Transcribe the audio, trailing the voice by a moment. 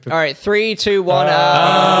All right, 3, 2, 1.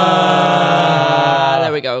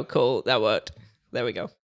 There we go. Cool. That worked. There we go.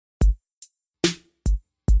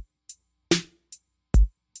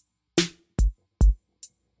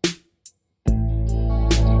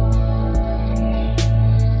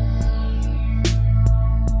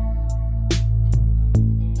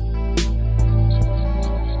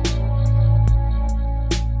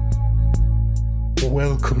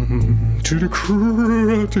 Welcome to the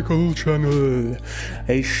Critical Channel,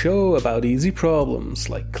 a show about easy problems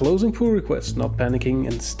like closing pull requests, not panicking,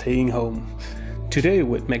 and staying home. Today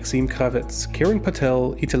with Maxime Kravitz, Kiran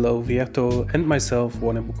Patel, Italo Vieto, and myself,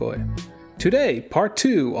 Warren Bugoy. Today, part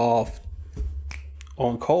 2 of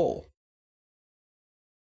On Call.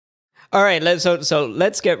 All right,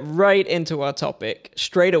 let's get right into our topic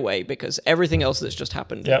straight away because everything else that's just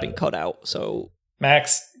happened has been cut out. So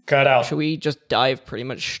Max, cut out. Should we just dive pretty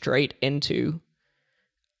much straight into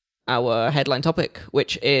our headline topic,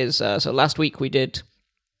 which is, so last week we did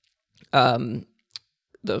the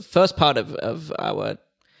first part of our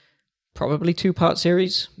probably 2-part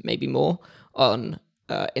series, maybe more, on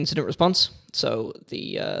incident response. So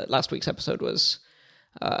the last week's episode was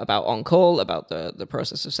about on-call, about the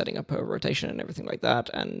process of setting up a rotation and everything like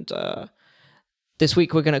that. And this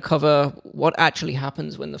week we're going to cover what actually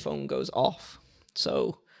happens when the phone goes off.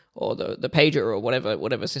 So, or the pager or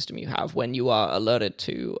whatever system you have when you are alerted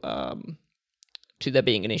to there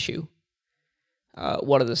being an issue.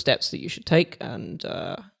 What are the steps that you should take, and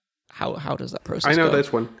how does that process go? I know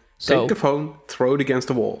this one. So, take the phone, throw it against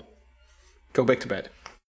the wall. Go back to bed.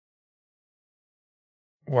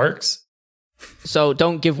 Works. So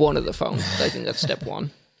don't give one of the phone. I think that's step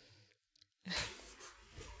one.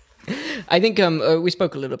 I think we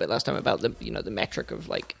spoke a little bit last time about the metric of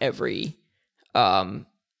like every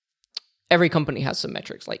company has some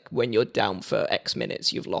metrics, like when you're down for X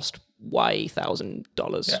minutes, you've lost Y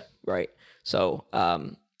 $1,000, right? So,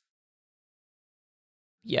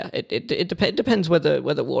 it depends whether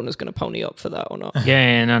Warner's going to pony up for that or not. Yeah,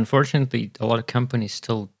 and unfortunately, a lot of companies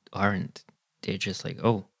still aren't. They're just like,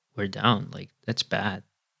 oh, we're down. Like, that's bad.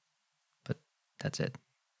 But that's it.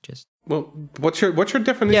 Just what's your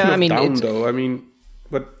definition of down, though? I mean,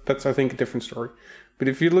 but that's, I think, a different story. But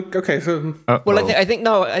if you look, okay, so well, I think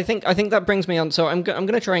that brings me on. So I'm going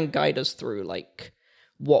to try and guide us through like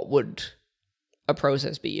what would a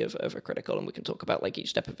process be of a critical, and we can talk about like each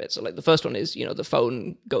step of it. So like the first one is the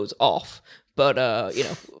phone goes off, but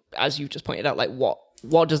as you just pointed out, like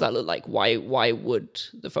what does that look like? Why would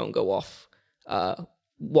the phone go off?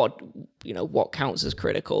 What counts as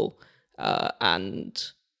critical, and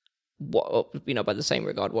what by the same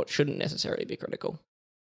regard, what shouldn't necessarily be critical.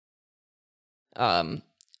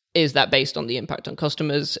 Is that based on the impact on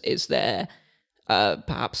customers? Is there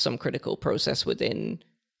perhaps some critical process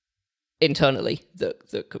internally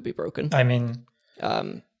that could be broken? I mean,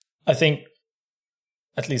 I think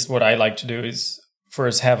at least what I like to do is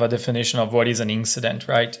first have a definition of what is an incident,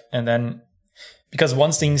 right? And then, because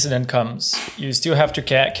once the incident comes, you still have to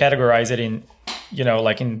categorize it in,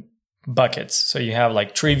 like in buckets. So you have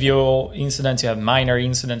like trivial incidents, you have minor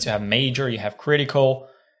incidents, you have major, you have critical.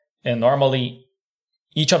 And normally,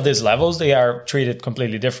 each of these levels, they are treated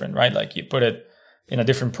completely different, right? Like you put it in a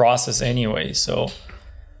different process anyway. So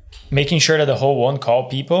making sure that the whole on-call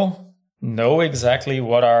people know exactly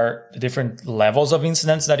what are the different levels of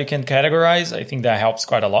incidents that you can categorize, I think that helps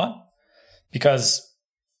quite a lot. Because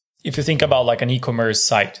if you think about like an e-commerce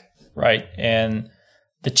site, right? And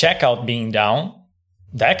the checkout being down,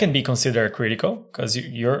 that can be considered critical because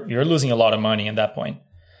you're losing a lot of money at that point.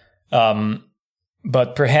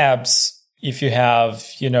 But perhaps if you have,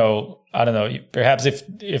 I don't know, perhaps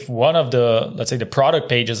if one of the, let's say the product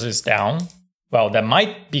pages is down, well, that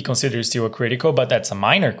might be considered still a critical, but that's a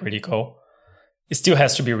minor critical. It still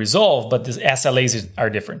has to be resolved, but the SLAs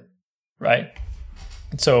are different, right?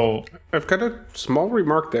 So I've got a small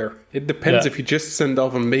remark there. It depends if you just send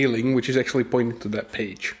off a mailing, which is actually pointing to that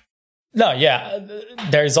page. No, yeah.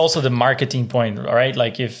 There is also the marketing point, right?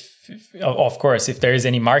 Like if of course, if there is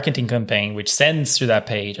any marketing campaign which sends to that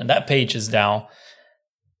page and that page is down,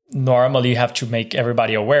 normally you have to make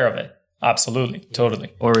everybody aware of it. Absolutely.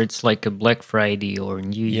 Totally. Or it's like a Black Friday or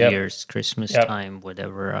New Year's, Christmas time,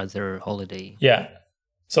 whatever other holiday. Yeah.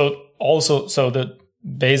 So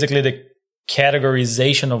basically the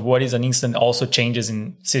categorization of what is an incident also changes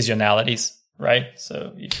in seasonalities, right?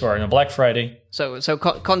 So if you are in a Black Friday. So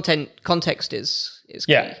context is key.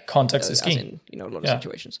 Yeah, context is key. As in, a lot of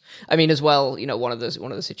situations. I mean, as well, one of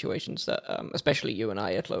the situations that, especially you and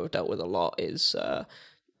I, Etlo, have dealt with a lot is,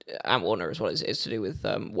 and Warner as well, is to do with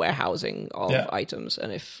warehousing of items.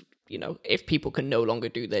 And if people can no longer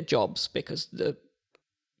do their jobs because the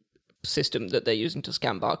system that they're using to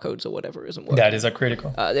scan barcodes or whatever isn't working. That is a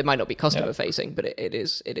critical. It might not be customer facing, but it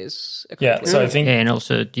is a Yeah, critical. so I think And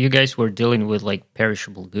also, you guys were dealing with like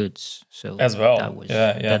perishable goods, so As well. that was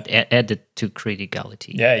Yeah. that added to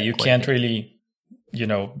criticality. yeah, you quite a can't bit. really,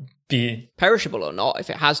 be perishable or not, if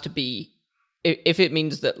it has to be, if it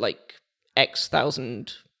means that like X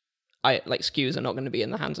thousand SKUs are not going to be in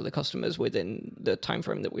the hands of the customers within the time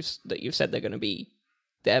frame that you've said they're going to be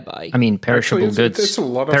there by. I mean, perishable Actually, goods. it's a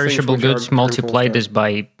lot of perishable things which goods are multiply involved this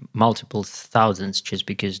by multiple thousands, just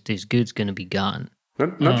because this good's going to be gone.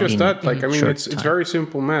 Not just that. Like, I mean, short it's time. very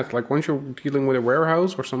simple math. Like, once you're dealing with a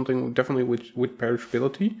warehouse or something, definitely with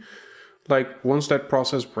perishability, like, once that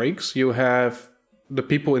process breaks, you have the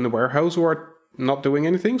people in the warehouse who are not doing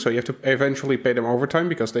anything. So you have to eventually pay them overtime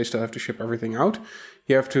because they still have to ship everything out.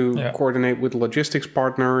 You have to coordinate with logistics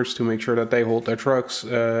partners to make sure that they hold their trucks.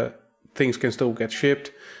 Things can still get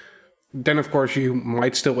shipped. Then, of course, you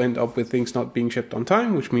might still end up with things not being shipped on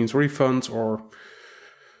time, which means refunds or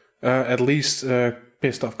at least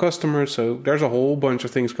pissed off customers. So there's a whole bunch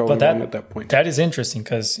of things going on at that point. That is interesting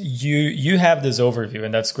because you have this overview,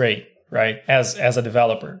 and that's great, right? As a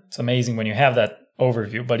developer, it's amazing when you have that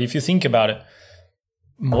overview. But if you think about it,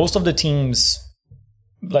 most of the teams,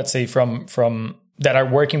 let's say from that are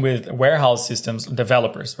working with warehouse systems,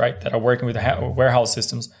 developers, right, that are working with warehouse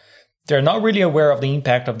systems, they're not really aware of the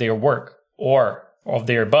impact of their work or of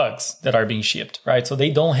their bugs that are being shipped, right? So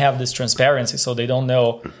they don't have this transparency. So they don't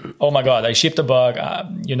know, oh my God, I shipped a bug,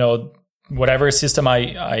 whatever system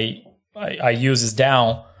I use is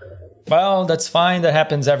down. Well, that's fine. That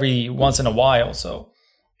happens every once in a while. So,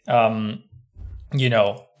 that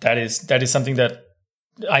is something that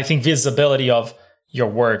I think visibility of your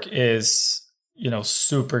work is,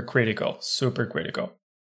 super critical.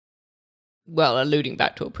 Well, alluding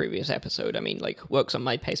back to a previous episode, I mean, like, works on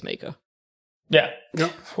my pacemaker. Yeah.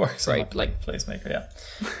 Yep. Works on Right, my like- placemaker, yeah.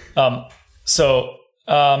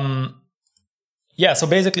 So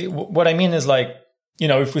basically what I mean is, like,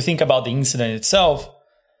 if we think about the incident itself,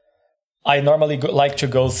 I normally like to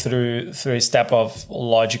go through a step of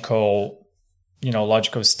logical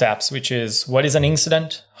steps, which is, what is an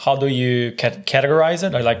incident? How do you categorize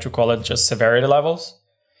it? I like to call it just severity levels.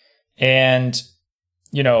 And,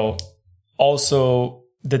 also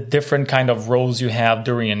the different kind of roles you have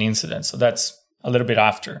during an incident. So that's a little bit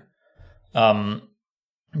after. But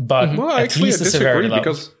Well, at actually, least I the severity disagree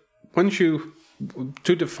levels. because once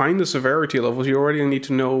to define the severity levels, you already need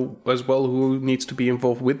to know as well who needs to be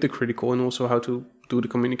involved with the critical and also how to do the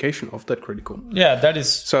communication of that critical. Yeah, that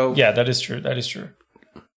is So- that is true. That is true.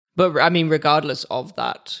 But I mean, regardless of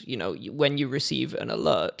that, when you receive an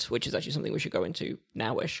alert, which is actually something we should go into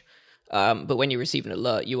nowish, but when you receive an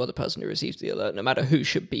alert, you are the person who receives the alert, no matter who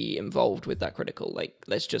should be involved with that critical. Like,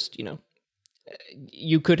 let's just,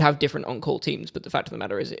 you could have different on-call teams, but the fact of the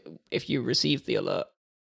matter is, if you receive the alert,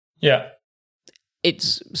 Yeah.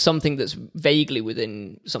 it's something that's vaguely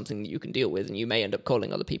within something that you can deal with, and you may end up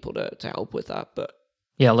calling other people to help with that. But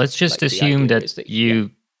Yeah, let's just the assume idea that is that-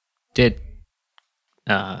 you did,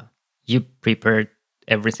 you prepared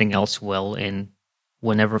everything else well, and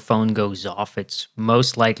whenever phone goes off, it's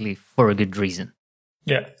most likely for a good reason.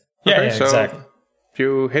 Yeah. Yeah, Okay, yeah, so exactly.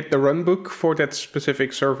 you hit the run book for that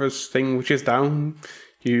specific service thing which is down.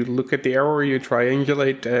 You look at the error, you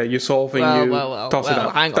triangulate, you solve, and you toss it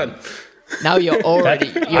out. hang on. Done. Now you're already...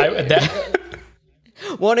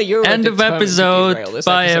 One of your End of episode.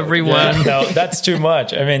 Bye, everyone. No, that's too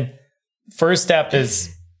much. I mean, first step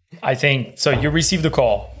is, I think, so you receive the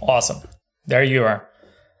call. Awesome. There you are.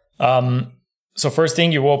 So first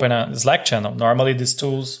thing, you open a Slack channel. Normally, these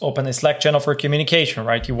tools open a Slack channel for communication,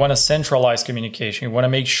 right? You want to centralize communication. You want to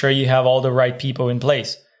make sure you have all the right people in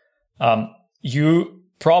place. You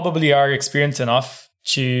probably are experienced enough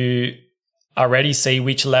to already say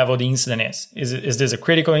which level the incident is. Is this a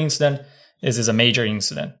critical incident? Is this a major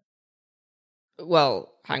incident?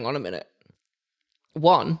 Well, hang on a minute.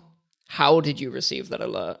 One, how did you receive that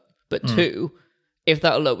alert? But two, if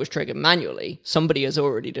that alert was triggered manually, somebody has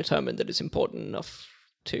already determined that it's important enough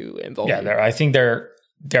to involve you. I think there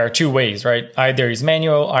are two ways, right? Either it's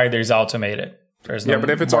manual, either it's automated. There's no Yeah, but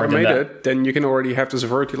if it's more than that. automated, then you can already have the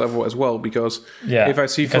severity level as well. Because Yeah, if I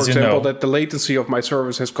see, for because you example, know. that the latency of my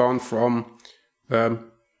service has gone from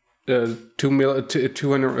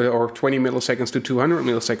 200 or 20 milliseconds to 200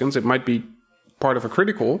 milliseconds, it might be part of a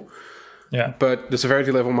critical, Yeah. but the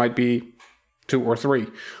severity level might be 2 or 3,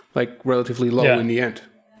 like relatively low Yeah. in the end.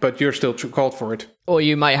 But you're still called for it. Or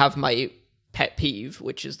you might have my pet peeve,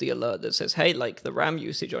 which is the alert that says, hey, like, the RAM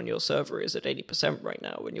usage on your server is at 80% right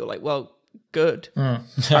now. And you're like, well, good. I-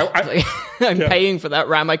 Like, I'm paying for that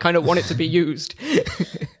RAM. I kind of want it to be used.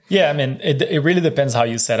 Yeah, I mean, it really depends how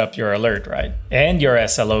you set up your alert, right? And your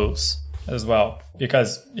SLOs as well.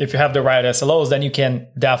 Because if you have the right SLOs, then you can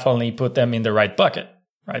definitely put them in the right bucket,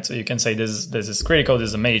 right? So you can say this is critical, this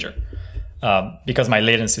is a major, because my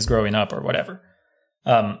latency is growing up or whatever.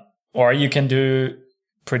 Or you can do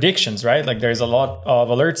predictions, right? Like there's a lot of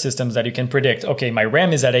alert systems that you can predict. Okay, my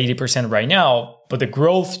RAM is at 80% right now, but the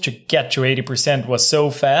growth to get to 80% was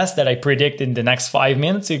so fast that I predict in the next 5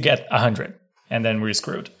 minutes you get 100, and then we're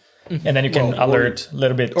screwed. And then you can alert a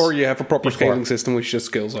little bit. Or you have a proper scaling system which just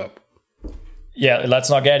scales up. Yeah, let's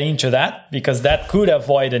not get into that, because that could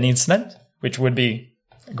avoid an incident, which would be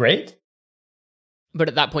great. But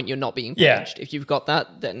at that point, you're not being paged. If you've got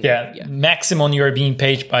that, then... Yeah, maximum you're being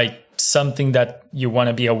paged by something that you want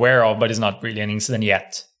to be aware of, but is not really an incident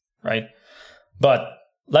yet, right? But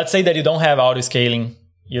let's say that you don't have auto-scaling,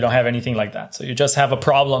 you don't have anything like that. So you just have a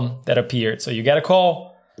problem that appeared. So you get a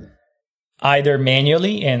call, either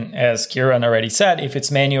manually, and as Kieran already said, if it's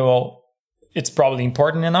manual, it's probably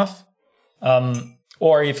important enough.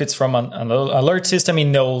 Or if it's from an alert system, it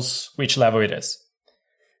knows which level it is.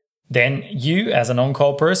 Then you, as an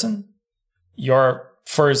on-call person, your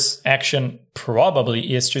first action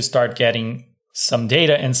probably is to start getting some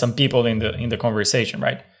data and some people in the conversation,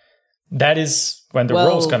 right? That is when the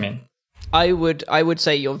roles come in. I would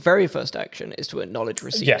say your very first action is to acknowledge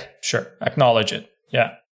receipt. Yeah, sure. Acknowledge it.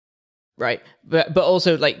 Yeah. Right. But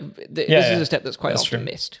also, like, this is a step that's quite often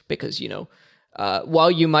missed, because, you know, while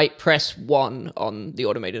you might press 1 on the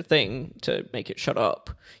automated thing to make it shut up,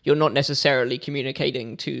 you're not necessarily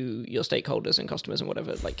communicating to your stakeholders and customers and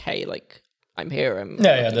whatever, like, hey, like, I'm here.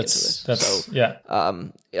 That's so, yeah.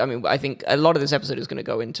 I mean, I think a lot of this episode is going to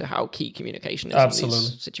go into how key communication is in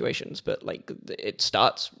these situations, but like it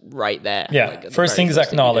starts right there. Yeah. Like, first thing is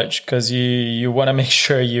acknowledge, because you want to make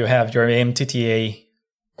sure you have your MTTA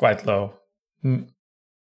quite low.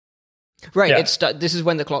 Right. Yeah. This is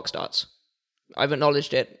when the clock starts. I've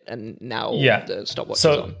acknowledged it, and now the stopwatch is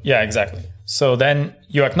on. Yeah, exactly. So then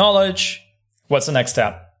you acknowledge. What's the next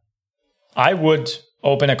step? I would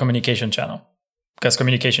open a communication channel, because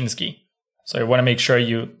communication is key. So you want to make sure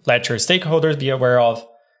you let your stakeholders be aware of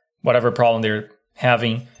whatever problem they're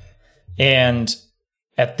having. And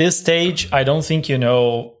at this stage, I don't think you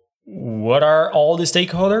know what are all the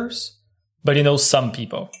stakeholders, but you know some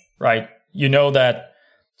people, right? You know that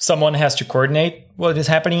someone has to coordinate what is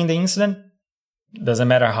happening in the incident. Doesn't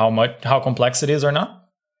matter how complex it is or not.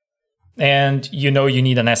 And you know you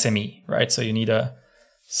need an SME, right? So you need a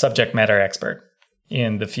subject matter expert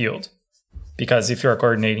in the field. Because if you're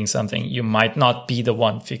coordinating something, you might not be the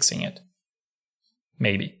one fixing it.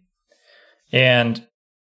 Maybe. And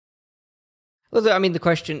well, I mean, the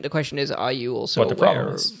question is, are you also aware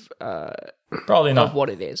of probably not of what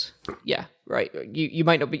it is? Yeah, right. You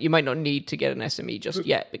might not need to get an SME just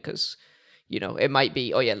yet, because you know, it might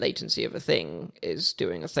be, latency of a thing is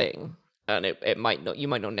doing a thing. And you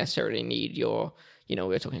might not necessarily need your, you know,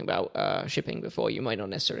 we were talking about shipping before, you might not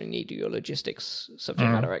necessarily need your logistics subject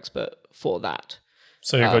matter expert for that.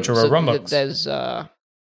 So you go to a Runbox. There's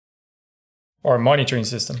or a monitoring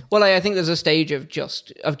system. Well, I think there's a stage of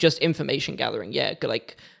just information gathering,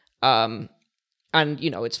 like, and you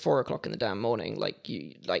know, it's 4:00 in the damn morning,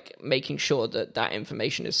 like making sure that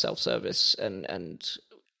information is self-service and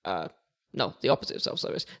no, the opposite of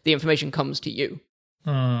self-service. The information comes to you.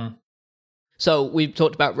 So we've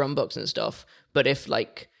talked about runbooks and stuff, but if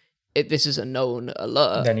this is a known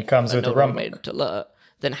alert, then it comes with a runbook alert,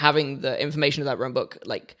 then having the information of that runbook,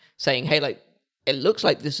 like saying, hey, like, it looks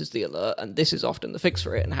like this is the alert and this is often the fix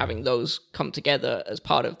for it, and having those come together as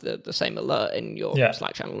part of the same alert in your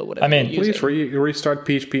Slack channel or whatever. I mean, please restart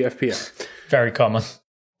PHP FPM. Very common.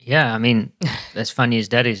 Yeah, I mean, as funny as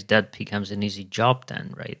that becomes an easy job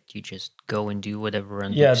then, right? You just go and do whatever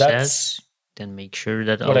Runbook says, then make sure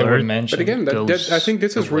that what alert I would mention. But again, I think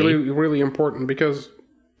this is really, really important, because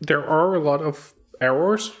there are a lot of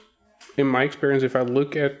errors. In my experience, if I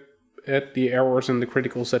look at the errors and the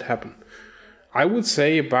criticals that happen, I would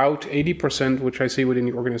say about 80%, which I see within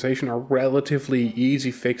the organization, are relatively easy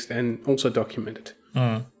fixed and also documented.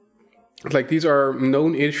 Like, these are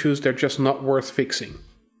known issues, they're just not worth fixing.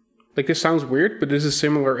 Like, this sounds weird, but this is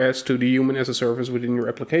similar as to the human as a service within your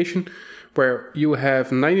application, where you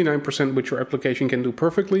have 99% which your application can do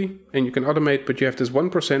perfectly, and you can automate, but you have this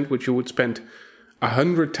 1% which you would spend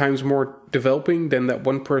 100 times more developing than that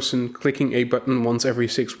one person clicking a button once every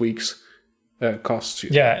 6 weeks costs you.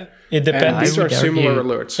 Yeah, it depends. And these are similar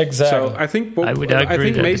alerts. Exactly. So I think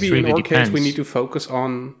maybe in our case we need to focus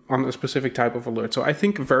on a specific type of alert. So I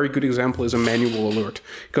think a very good example is a manual alert,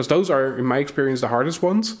 because those are, in my experience, the hardest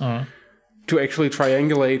ones. to actually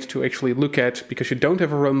triangulate, to actually look at, because you don't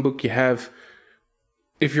have a runbook, you have,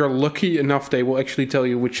 if you're lucky enough, they will actually tell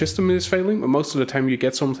you which system is failing, but most of the time you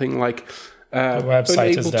get something like the website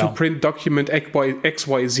is unable down to print document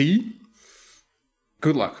XYZ.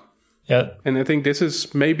 Good luck. Yeah. And I think this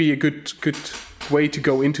is maybe a good way to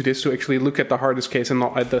go into this, to actually look at the hardest case and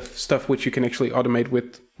not at the stuff which you can actually automate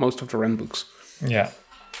with most of the runbooks. Yeah.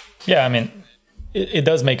 I mean, it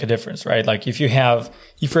does make a difference, right? Like if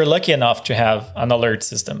you're lucky enough to have an alert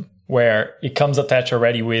system where it comes attached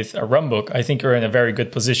already with a runbook, I think you're in a very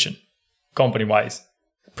good position, company-wise,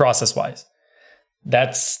 process-wise.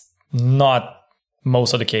 That's not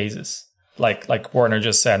most of the cases. Like Warner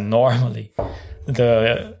just said, normally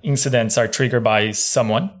the incidents are triggered by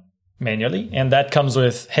someone manually, and that comes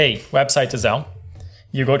with, hey, website is down.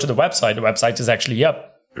 You go to the website is actually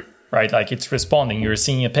up, right? Like it's responding, you're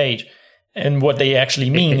seeing a page. And what they actually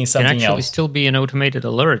mean is something else. It can actually still be an automated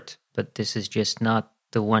alert, but this is just not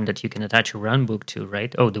the one that you can attach a runbook to,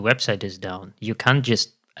 right? Oh, the website is down. You can't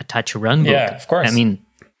just attach a runbook. Yeah, of course. I mean,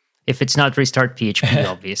 if it's not restart PHP,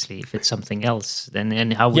 obviously. If it's something else,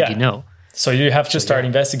 then how would you know? So you have to start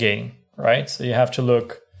investigating, right? So you have to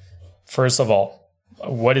look, first of all,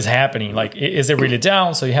 what is happening? Like, is it really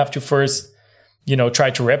down? So you have to first, try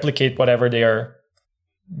to replicate whatever they are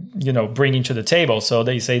bringing to the table. So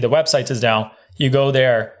they say the website is down. You go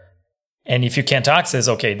there, and if you can't access,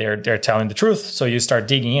 okay, they're telling the truth. So you start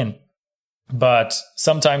digging in. But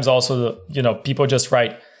sometimes also, people just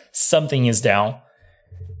write something is down,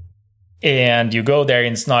 and you go there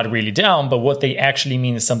and it's not really down, but what they actually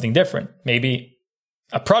mean is something different. Maybe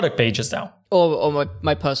a product page is down. Or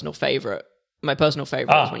my personal favorite. My personal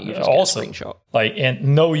favorite is when you just also, get a screenshot.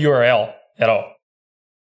 And no URL at all.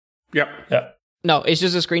 Yep. Yeah. No, it's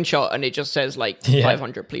just a screenshot and it just says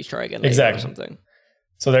 500, please try again later exactly. or something.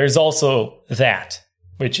 So there's also that,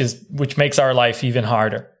 which makes our life even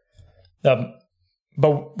harder. But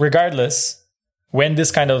regardless, when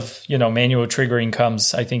this kind of, manual triggering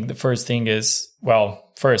comes, I think the first thing is,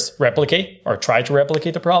 first replicate or try to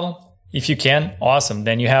replicate the problem. If you can, awesome.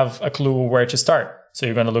 Then you have a clue where to start. So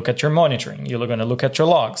you're going to look at your monitoring. You're going to look at your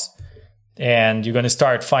logs. And you're going to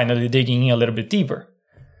start finally digging in a little bit deeper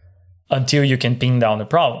until you can pin down the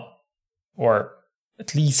problem, or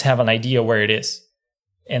at least have an idea where it is.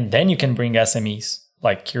 And then you can bring SMEs,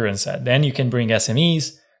 like Kieran said. Then you can bring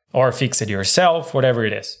SMEs or fix it yourself, whatever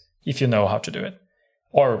it is, if you know how to do it.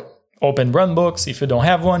 Or open runbooks. If you don't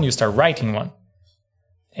have one, you start writing one.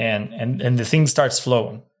 And the thing starts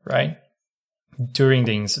flowing, right? During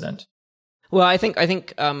the incident. Well, I think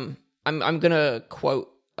I'm gonna quote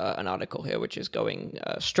an article here, which is going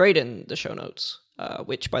straight in the show notes,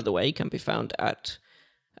 which, by the way, can be found at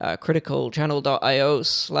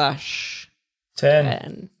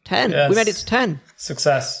criticalchannel.io/10. Yes. We made it to 10.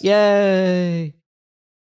 Success. Yay!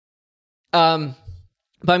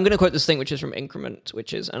 But I'm going to quote this thing, which is from Increment,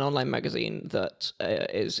 which is an online magazine that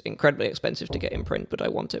is incredibly expensive to get in print, but I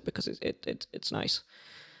want it because it's nice.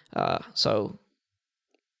 So,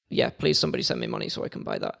 yeah, please somebody send me money so I can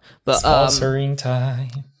buy that. But sponsoring time.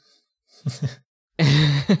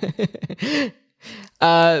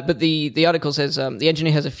 But the article says the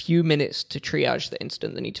engineer has a few minutes to triage the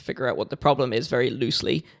incident. They need to figure out what the problem is very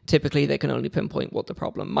loosely. Typically, they can only pinpoint what the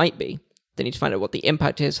problem might be. They need to find out what the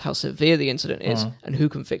impact is, how severe the incident is, and who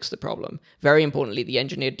can fix the problem. Very importantly, the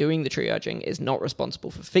engineer doing the triaging is not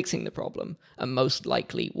responsible for fixing the problem, and most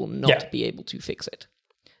likely will not be able to fix it.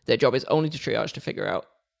 Their job is only to triage to figure out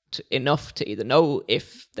enough to either know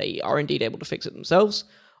if they are indeed able to fix it themselves,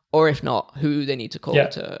 or if not, who they need to call to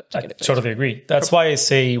get it fixed. I totally agree. That's why I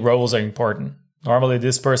say roles are important. Normally,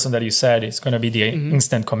 this person that you said is going to be the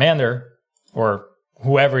incident commander, or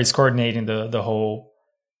whoever is coordinating the whole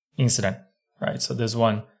incident, right? So this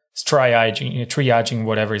one is triaging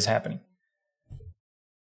whatever is happening.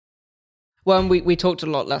 Well, we talked a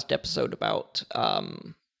lot last episode about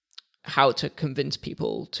how to convince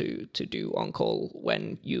people to do on-call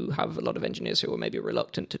when you have a lot of engineers who are maybe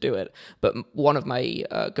reluctant to do it. But one of my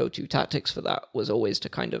go-to tactics for that was always to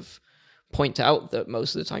kind of point out that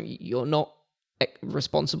most of the time you're not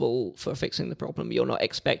responsible for fixing the problem. You're not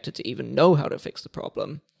expected to even know how to fix the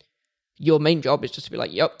problem. Your main job is just to be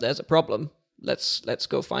like, yep, there's a problem. Let's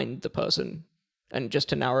go find the person, and just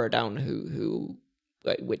to narrow down who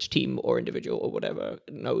which team or individual or whatever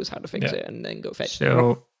knows how to fix it, and then go fetch it.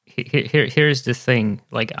 So here's the thing.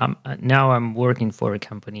 Like, now I'm working for a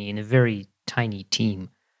company in a very tiny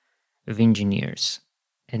team of engineers,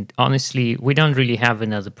 and honestly, we don't really have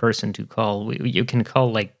another person to call. You can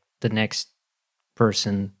call like the next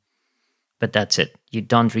person, but that's it. You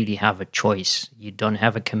don't really have a choice. You don't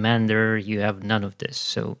have a commander. You have none of this.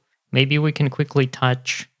 So maybe we can quickly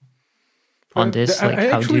touch on this. Like, I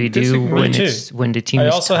how do you do disagree. when the team I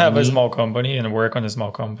is also have a tiny? small company and work on a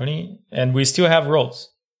small company, and we still have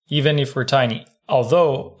roles, even if we're tiny.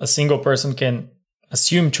 Although a single person can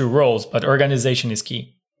assume 2 roles, but organization is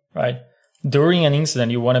key, right? During an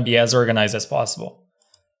incident, you want to be as organized as possible,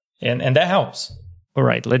 and that helps. All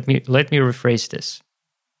right, let me rephrase this.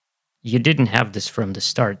 You didn't have this from the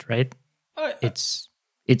start, right?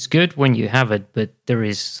 It's good when you have it, but there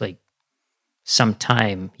is like some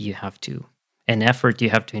time you have to, an effort you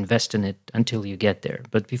have to invest in it until you get there.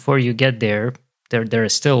 But before you get there, there are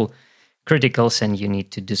still criticals, and you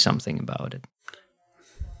need to do something about it.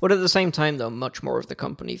 But at the same time, though, much more of the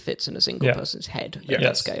company fits in a single person's head at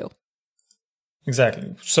that scale.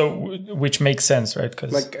 Exactly. So, which makes sense, right?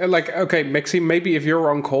 Because okay, Maxime, maybe if you're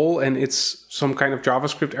on call and it's some kind of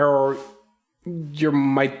JavaScript error, you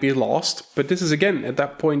might be lost. But this is, again, at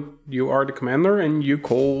that point, you are the commander and you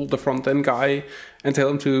call the front-end guy and tell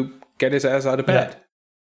him to get his ass out of bed. Yeah.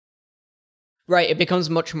 Right, it becomes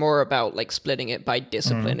much more about like splitting it by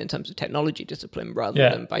discipline in terms of technology discipline rather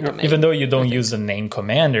than by domain. Even though you don't use the name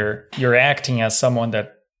commander, you're acting as someone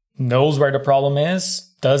that knows where the problem is,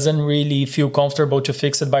 doesn't really feel comfortable to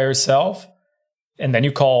fix it by yourself, and then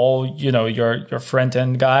you call, your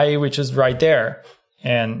front-end guy, which is right there,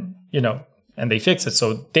 and they fix it.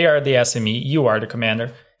 So they are the SME, you are the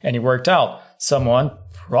commander, and it worked out. Someone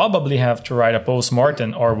probably have to write a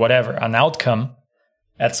post-mortem or whatever, an outcome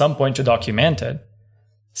at some point to document it,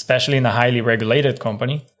 especially in a highly regulated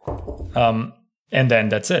company. And then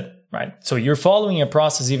that's it, right? So you're following a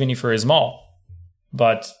process even if you're small,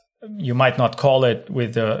 but you might not call it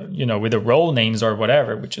with the role names or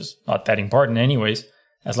whatever, which is not that important anyways,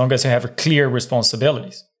 as long as you have clear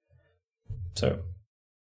responsibilities.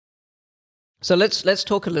 So let's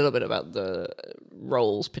talk a little bit about the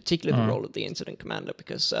roles, particularly the role of the incident commander,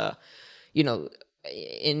 because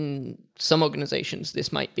in some organizations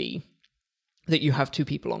this might be that you have 2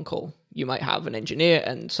 people on call. You might have an engineer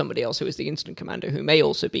and somebody else who is the incident commander, who may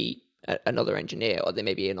also be another engineer, or they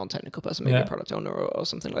may be a non-technical person, maybe a product owner or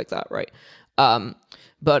something like that, right?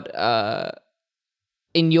 But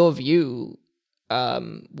in your view,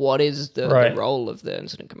 what is the role of the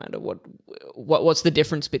incident commander? What's the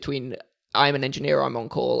difference between I'm an engineer, I'm on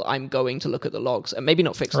call, I'm going to look at the logs and maybe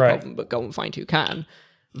not fix the problem, but go and find who can,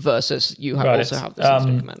 versus you have also have this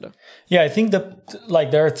incident commander? Yeah, I think that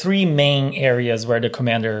there are 3 main areas where the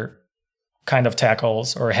commander kind of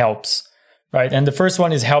tackles or helps, right? And the first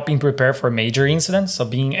one is helping prepare for major incidents, so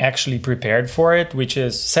being actually prepared for it, which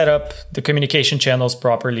is set up the communication channels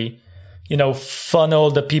properly,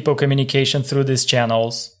 funnel the people communication through these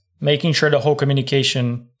channels, making sure the whole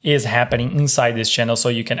communication is happening inside this channel, so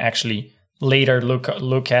you can actually later look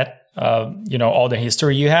at all the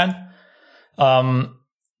history you had.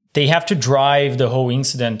 They have to drive the whole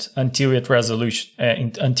incident until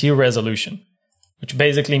resolution, which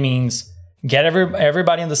basically means get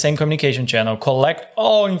everybody in the same communication channel, collect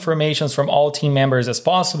all informations from all team members as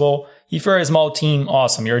possible. If you're a small team,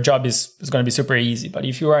 awesome, your job is going to be super easy. But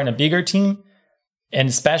if you are in a bigger team, and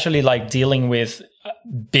especially like dealing with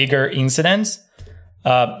bigger incidents,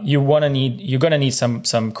 you're gonna need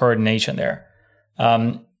some coordination there.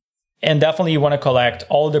 And definitely you want to collect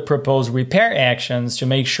all the proposed repair actions to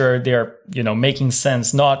make sure they're, making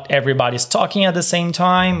sense. Not everybody's talking at the same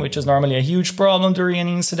time, which is normally a huge problem during an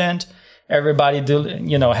incident. Everybody,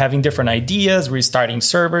 having different ideas, restarting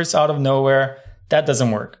servers out of nowhere. That doesn't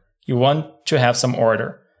work. You want to have some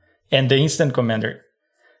order. And the incident commander.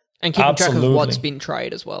 And keeping track of what's been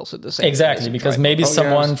tried as well. So the same exactly, because maybe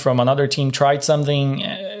someone from another team tried something,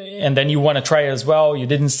 and then you want to try it as well. You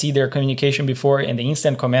didn't see their communication before, and the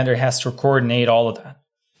incident commander has to coordinate all of that,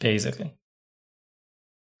 basically.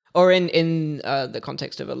 Or in the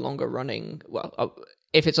context of a longer running,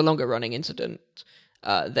 if it's a longer running incident,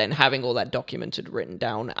 then having all that documented, written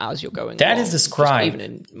down as you're going. That is described. Even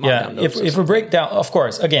in Markdown notes if we break down, of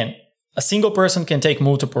course, again, a single person can take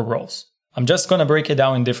multiple roles. I'm just going to break it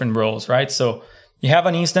down in different roles, right? So you have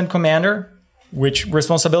an incident commander, which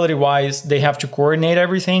responsibility-wise, they have to coordinate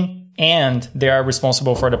everything, and they are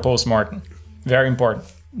responsible for the post-mortem. Very important.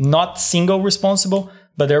 Not single responsible,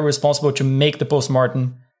 but they're responsible to make the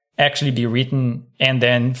post-mortem actually be written and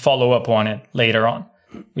then follow up on it later on.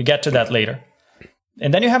 We get to that later.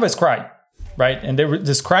 And then you have a scribe, right? And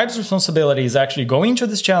the scribe's responsibility is actually going to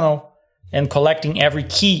this channel and collecting every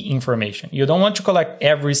key information. You don't want to collect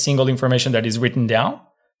every single information that is written down,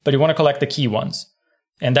 but you want to collect the key ones.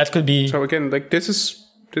 And that could be... So again, this is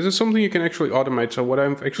something you can actually automate. So what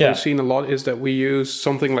I've actually seen a lot is that we use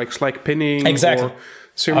something like Slack pinning or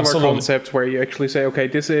similar Absolutely. concept where you actually say, okay,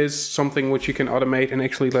 this is something which you can automate and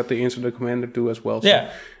actually let the incident commander do as well. So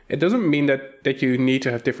Yeah. it doesn't mean that you need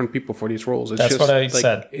to have different people for these roles. It's That's just what I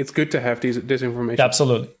said. It's good to have this information.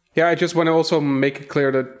 Absolutely. Yeah, I just want to also make it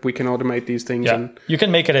clear that we can automate these things. Yeah. And You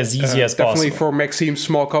can make it as easy as definitely possible. for Maxime's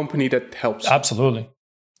small company, that helps. Absolutely.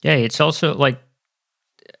 Yeah, it's also like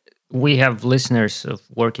we have listeners of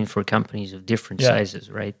working for companies of different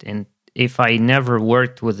sizes, right? And if I never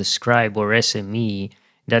worked with a scribe or SME,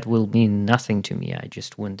 that will mean nothing to me. I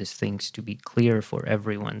just want these things to be clear for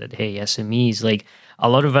everyone that, hey, SMEs, like a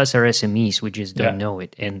lot of us are SMEs, we just don't know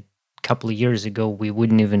it. And a couple of years ago, we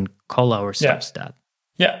wouldn't even call ourselves that.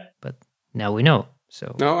 Yeah. But now we know.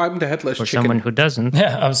 So No, I'm the headless for chicken. someone who doesn't,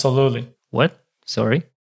 Yeah, absolutely. what? Sorry?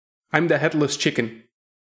 I'm the headless chicken.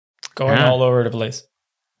 Going all over the place.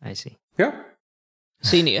 I see. Yeah.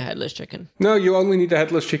 Senior headless chicken. No, you only need a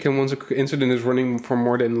headless chicken once an incident is running for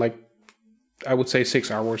more than, like, I would say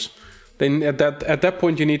 6 hours. Then at that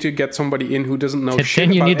point, you need to get somebody in who doesn't know shit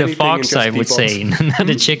Then you about need a anything fox, and I just would debugs. say, not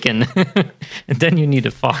a chicken. And then you need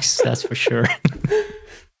a fox, that's for sure.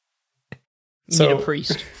 You need a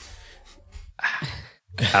priest.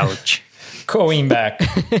 Ouch. Going back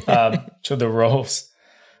to the roles.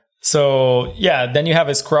 So yeah, then you have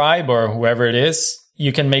a scribe or whoever it is.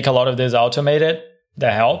 You can make a lot of this automated.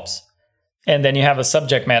 That helps. And then you have a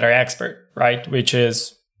subject matter expert, right? Which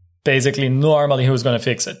is basically normally who's going to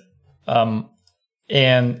fix it.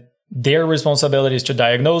 And their responsibility is to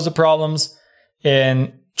diagnose the problems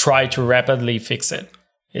and try to rapidly fix it.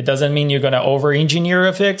 It doesn't mean you're going to over-engineer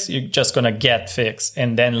a fix. You're just going to get fixed.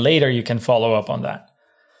 And then later you can follow up on that.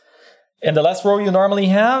 And the last role you normally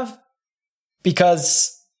have,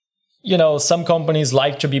 because, you know, some companies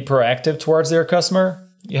like to be proactive towards their customer,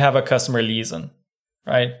 you have a customer liaison,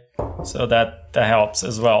 right? So that helps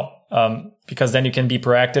as well. Because then you can be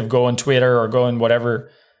proactive, go on Twitter or go on whatever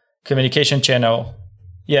communication channel.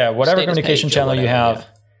 Yeah, whatever Status communication page or channel you whatever, have.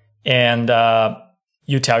 And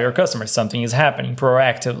you tell your customers something is happening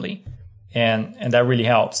proactively. And that really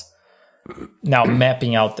helps. Now,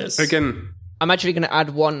 mapping out this. Again, I'm actually going to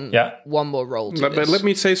add one more role to but this. let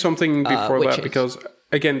me say something before which that, is- because,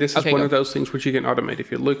 again, this is Okay, one go. of those things which you can automate.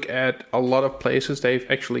 If you look at a lot of places, they've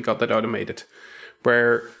actually got that automated,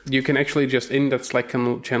 where you can actually just, in that Slack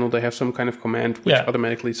channel, they have some kind of command which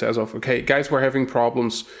automatically says, okay, guys, we're having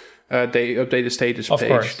problems. They update the status Of page.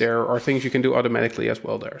 course. There are things you can do automatically as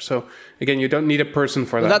well there. So again, you don't need a person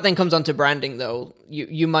for Well, that. that then comes on to branding, though.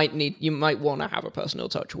 You might want to have a personal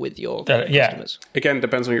touch with your customers Again,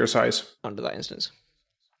 depends on your size. under that instance.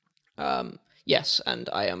 Yes, and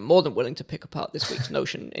I am more than willing to pick apart this week's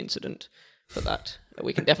Notion incident for that.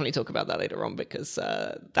 We can definitely talk about that later on, because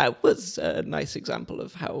that was a nice example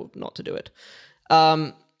of how not to do it.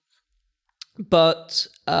 But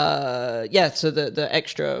so the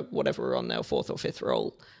extra, whatever we're on now, fourth or fifth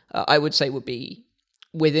role, I would say would be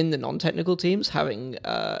within the non-technical teams having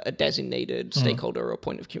a designated stakeholder or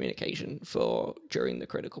point of communication for during the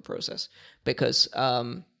critical process. Because,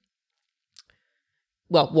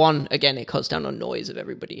 one, again, it cuts down on noise of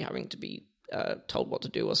everybody having to be told what to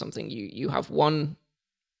do or something. You have one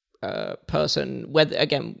person, whether,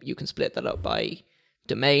 again, you can split that up by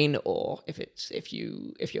domain, or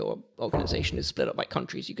if your organization is split up by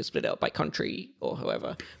countries, you could split it up by country or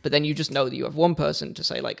however. But then you just know that you have one person to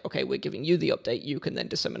say, like, okay, we're giving you the update, you can then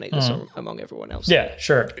disseminate this among everyone else. Yeah,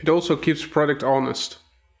 sure. It also keeps product honest,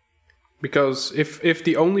 because if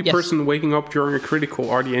the only person waking up during a critical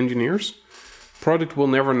are the engineers, product will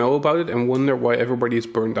never know about it and wonder why everybody is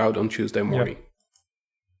burned out on Tuesday morning.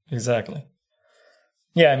 Exactly.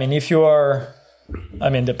 Yeah, I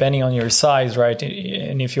mean, depending on your size, right?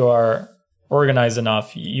 And if you are organized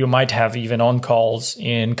enough, you might have even on-calls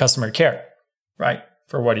in customer care, right?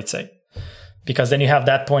 For what it's say. Because then you have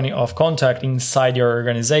that point of contact inside your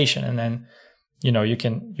organization. And then, you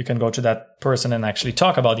can go to that person and actually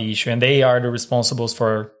talk about the issue. And they are the responsibles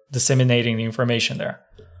for disseminating the information there.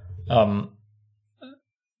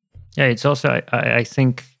 Yeah, it's also, I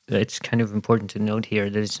think it's kind of important to note here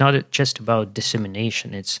that it's not just about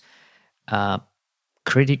dissemination. It's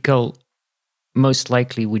critical, most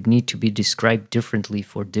likely would need to be described differently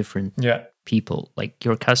for different people. Like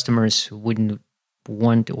your customers wouldn't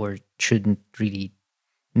want or shouldn't really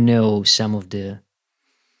know some of the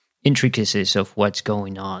intricacies of what's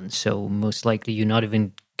going on. So most likely you're not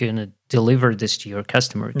even going to deliver this to your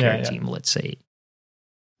customer care team, let's say.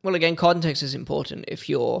 Well, again, context is important. If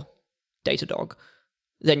you're Datadog,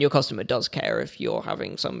 then your customer does care if you're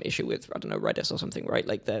having some issue with, I don't know, Redis or something, right?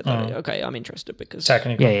 Like, they're okay, I'm interested because...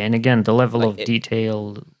 Technical. Yeah, and again, the level of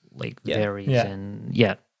detail, varies. And,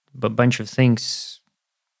 but a bunch of things.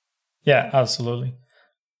 Yeah, absolutely.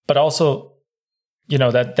 but also,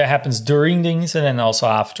 that happens during the incident and also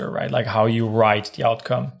after, right? Like how you write the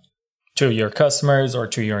outcome to your customers or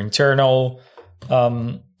to your internal,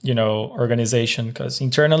 organization. Because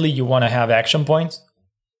internally you want to have action points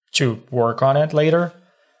to work on it later.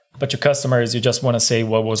 But your customers, you just want to say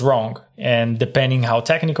what was wrong. And depending how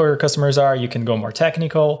technical your customers are, you can go more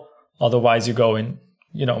technical. Otherwise, you go in,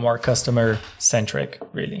 more customer-centric,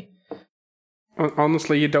 really.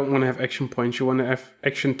 Honestly, you don't want to have action points. You want to have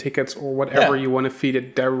action tickets or whatever. You want to feed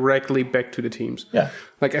it directly back to the teams. Yeah.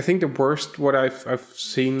 Like, I think the worst what I've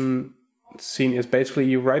seen is basically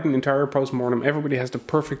you write an entire postmortem. Everybody has the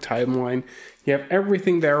perfect timeline. You have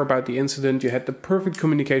everything there about the incident. You had the perfect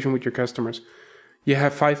communication with your customers. You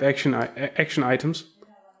have 5 action items,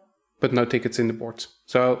 but no tickets in the boards.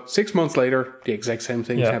 So 6 months later, the exact same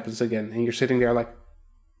thing happens again. And you're sitting there like,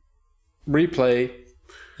 replay.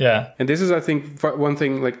 Yeah. And this is, I think, one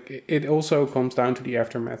thing, like, it also comes down to the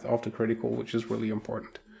aftermath of the critical, which is really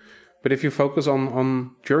important. But if you focus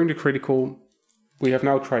on during the critical, we have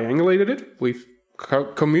now triangulated it. We've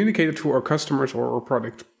communicated to our customers or our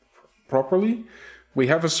product properly. We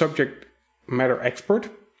have a subject matter expert,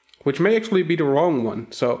 which may actually be the wrong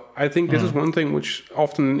one. So I think this is one thing which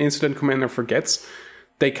often an incident commander forgets.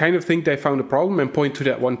 They kind of think they found a problem and point to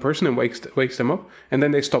that one person and wakes them up, and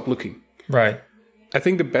then they stop looking. Right. I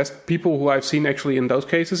think the best people who I've seen actually in those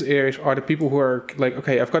cases are the people who are like,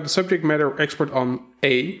 okay, I've got the subject matter expert on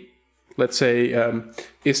A, let's say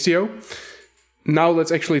Istio. Now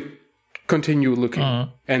let's actually continue looking.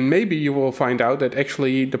 And maybe you will find out that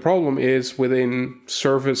actually the problem is within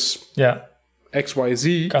service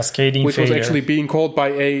XYZ, cascading which failure. was actually being called by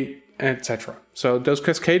A, etc. So those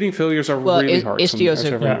cascading failures are really hard Istio's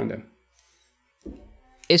every now and then.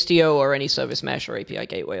 Istio or any service mesh or API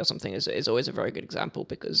gateway or something is always a very good example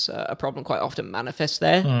because a problem quite often manifests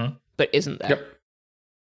there, but isn't there. Yep.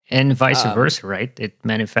 And vice versa, right? It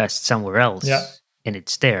manifests somewhere else, and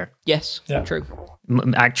it's there. Yes, true.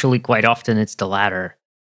 Actually, quite often it's the latter.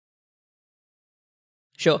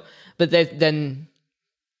 Sure, but then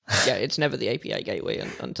it's never the API gateway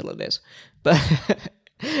until it is. But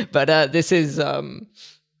this is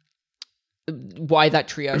why that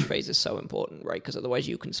triage phase is so important, right? Because otherwise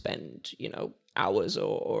you can spend, hours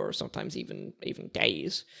or sometimes even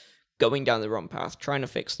days going down the wrong path, trying to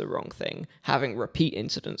fix the wrong thing, having repeat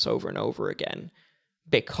incidents over and over again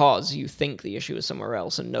because you think the issue is somewhere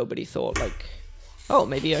else and nobody thought like, oh,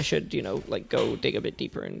 maybe I should, go dig a bit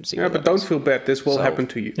deeper and see. Yeah, but don't feel bad. This will happen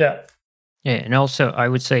to you. Yeah. Yeah, and also I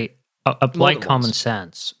would say apply common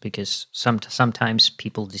sense because sometimes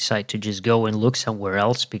people decide to just go and look somewhere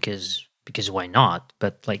else because why not?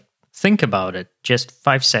 But like think about it, just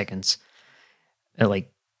 5 seconds,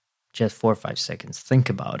 just 4 or 5 seconds. Think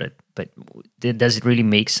about it. But does it really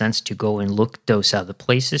make sense to go and look those other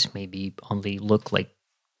places? Maybe only look like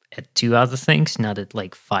at 2 other things, not at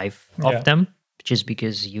like 5 of them, just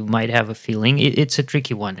because you might have a feeling. It's a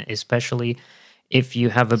tricky one, especially if you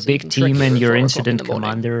have a big team and your incident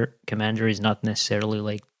commander is not necessarily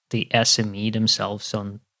like the SME themselves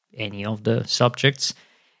on any of the subjects,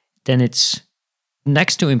 then it's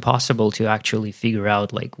next to impossible to actually figure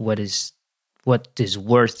out like what is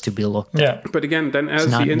worth to be looked at. Yeah. But again, then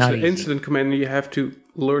as the incident commander, you have to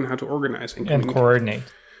learn how to organize and coordinate.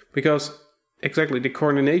 Because exactly the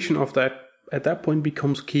coordination of that at that point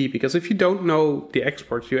becomes key. Because if you don't know the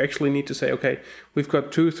experts, you actually need to say, okay, we've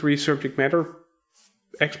got 2-3 subject matter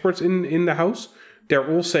experts in the house. They're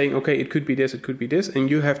all saying, okay, it could be this, and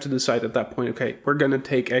you have to decide at that point, okay, we're going to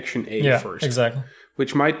take action A first. Exactly.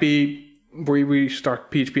 Which might be where we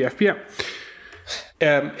start PHP FPM.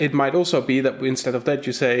 It might also be that instead of that,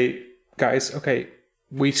 you say, guys, okay,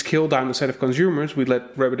 we scale down a set of consumers, we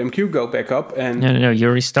let RabbitMQ go back up, and... No, you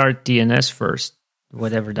restart DNS first,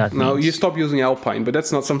 whatever that means. No, you stop using Alpine, but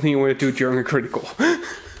that's not something you want to do during a critical.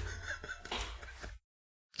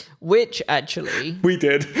 Which actually we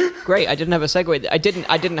did. Great, I didn't have a segue. I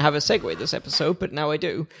didn't have a segue this episode, but now I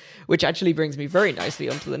do. Which actually brings me very nicely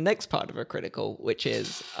onto the next part of a critical, which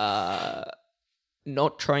is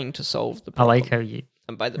not trying to solve the problem. I like how you...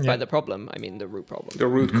 And by the problem, I mean the root problem. The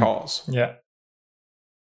root cause. Yeah.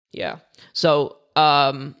 Yeah. So,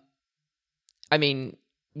 I mean,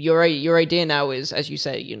 your idea now is, as you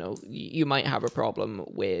say, you might have a problem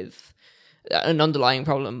with... An underlying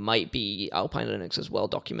problem might be Alpine Linux's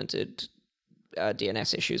well-documented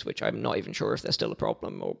DNS issues, which I'm not even sure if they're still a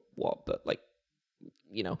problem or what, but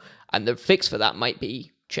and the fix for that might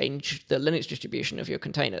be change the Linux distribution of your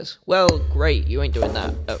containers. Well, great, you ain't doing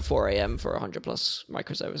that at 4 a.m. for 100 plus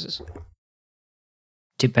microservices.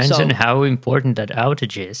 Depends on how important that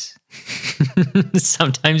outage is.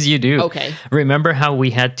 Sometimes you do. Okay. Remember how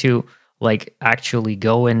we had to actually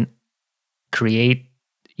go and create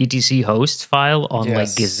etc host file on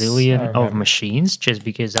gazillion of machines just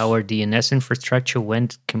because our DNS infrastructure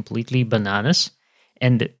went completely bananas?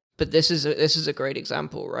 But this is a great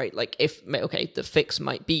example, right? Like the fix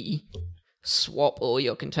might be swap all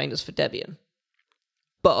your containers for Debian.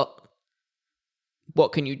 But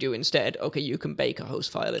what can you do instead? Okay, you can bake a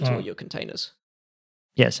host file into all your containers.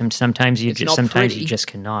 Yes, and sometimes you just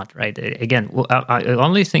cannot, right? Again, the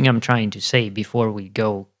only thing I'm trying to say before we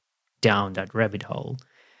go down that rabbit hole,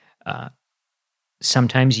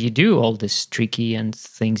 sometimes you do all this tricky and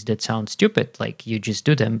things that sound stupid, like you just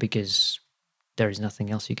do them because there's nothing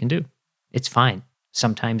else you can do. It's fine.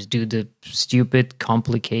 Sometimes do the stupid,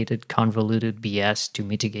 complicated, convoluted BS to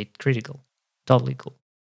mitigate critical. Totally cool.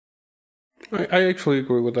 I actually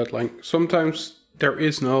agree with that. Like, sometimes there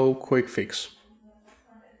is no quick fix.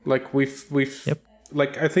 Like we've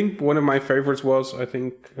like, I think one of my favorites was,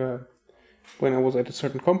 when I was at a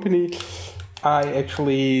certain company, I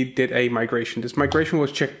actually did a migration. This migration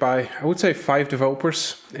was checked by, I would say, 5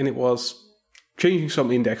 developers, and it was changing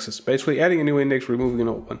some indexes, basically adding a new index, removing an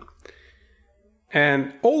old one.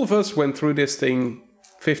 And all of us went through this thing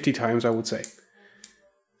 50 times, I would say.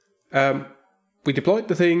 We deployed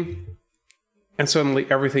the thing, and suddenly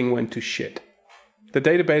everything went to shit. The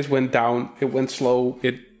database went down, it went slow,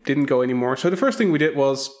 it didn't go anymore. So the first thing we did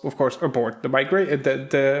was, of course, abort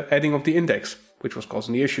the adding of the index, which was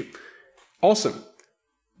causing the issue. Awesome.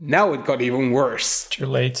 Now it got even worse. Too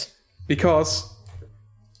late. Because,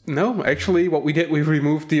 no, actually what we did, we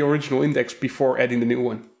removed the original index before adding the new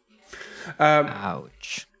one.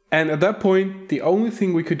 Ouch. And at that point, the only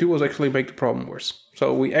thing we could do was actually make the problem worse.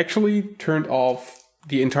 So we actually turned off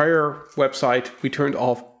the entire website. We turned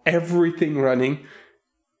off everything running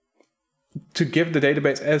to give the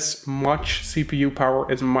database as much CPU power,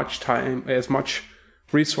 as much time, as much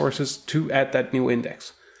resources to add that new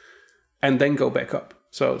index. And then go back up.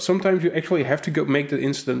 So sometimes you actually have to go make the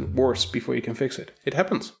incident worse before you can fix it. It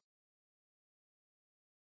happens.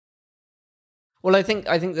 Well, I think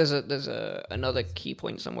there's another key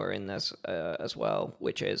point somewhere in this as well,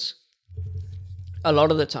 which is a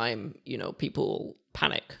lot of the time, people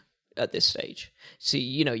panic at this stage. See,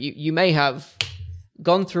 you may have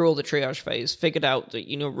gone through all the triage phase, figured out that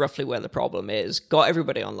you know roughly where the problem is, got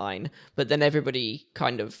everybody online, but then everybody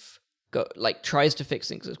kind of tries to fix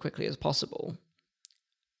things as quickly as possible,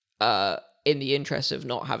 in the interest of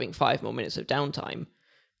not having 5 more minutes of downtime,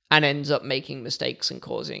 and ends up making mistakes and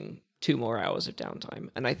causing 2 more hours of downtime.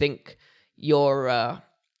 And I think your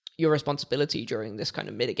responsibility during this kind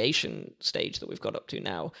of mitigation stage that we've got up to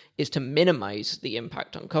now is to minimize the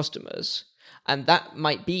impact on customers. And that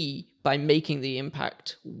might be by making the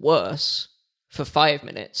impact worse for 5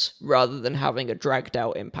 minutes rather than having a dragged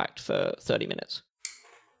out impact for 30 minutes.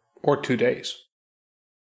 Or 2 days.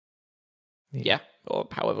 Yeah, or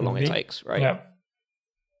however long it takes, right? Yeah.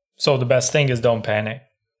 So the best thing is don't panic.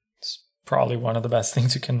 It's probably one of the best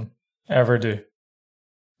things you can ever do.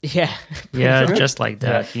 Yeah. Yeah, just like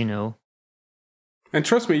that, And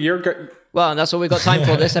trust me, well, and that's all we've got time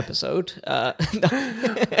for this episode. But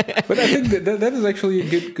I think that is actually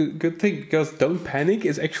a good thing, because don't panic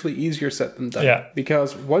is actually easier said than done. Yeah.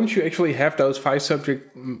 Because once you actually have those 5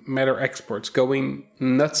 subject matter experts going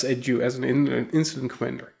nuts at you as an incident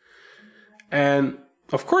commander, and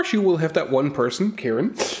of course you will have that one person,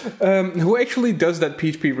 Kieran, who actually does that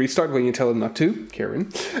PHP restart when you tell him not to,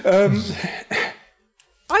 Kieran.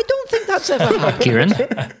 I don't think that's ever happened. Kieran?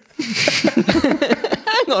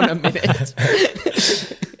 Hang on a minute.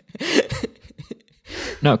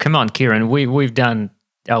 No, come on, Kieran. We've done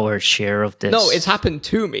our share of this. No, it's happened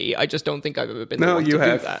to me. I just don't think I've ever been the one to do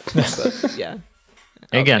that. But, yeah.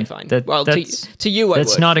 Again, fine. To you,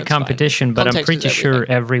 that's not a competition, fine. but Context I'm pretty is sure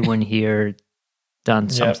everyone here done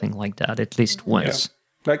something like that at least once.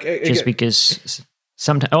 Yeah. Like just because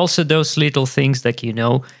sometimes also those little things that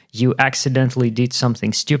you accidentally did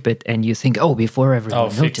something stupid and you think, before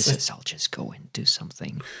everyone notices, I'll just go and do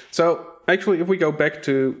something. So actually, if we go back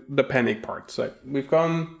to the panic part, so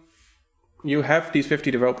you have these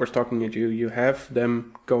 50 developers talking at you, you have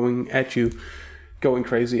them going at you, going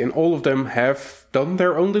crazy, and all of them have done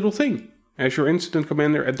their own little thing. As your incident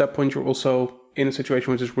commander, at that point, you're also in a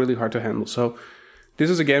situation which is really hard to handle. So this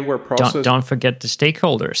is again where process... Don't forget the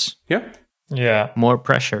stakeholders. Yeah. Yeah. More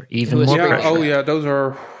pressure, even more pressure. Oh yeah, those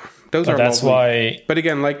are that's lovely. why... But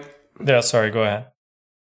again, Yeah, sorry, go ahead.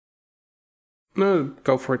 No,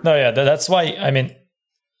 go for it. No, yeah, that's why,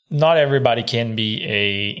 not everybody can be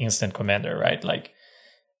a instant commander, right?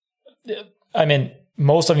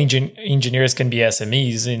 most of engineers can be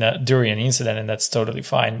SMEs during an incident, and that's totally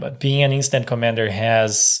fine. But being an incident commander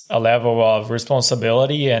has a level of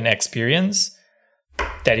responsibility and experience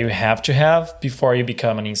that you have to have before you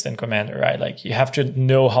become an incident commander, right? Like you have to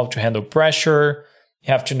know how to handle pressure.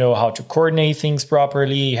 You have to know how to coordinate things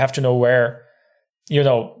properly. You have to know where,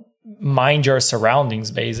 mind your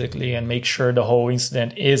surroundings basically and make sure the whole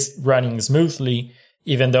incident is running smoothly,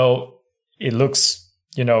 even though it looks,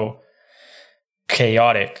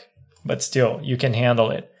 chaotic, but still you can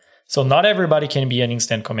handle it. So not everybody can be an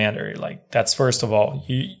incident commander. Like that's first of all.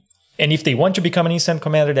 And if they want to become an incident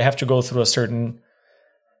commander, they have to go through a certain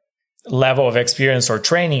level of experience or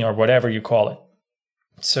training or whatever you call it.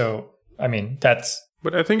 So, I mean, that's...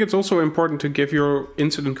 But I think it's also important to give your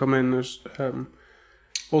incident commanders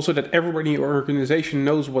also that everybody in your organization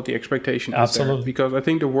knows what the expectation is. Absolutely. There. Because I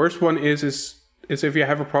think the worst one is if you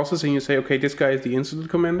have a process and you say, okay, this guy is the incident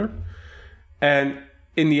commander. And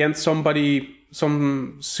in the end, some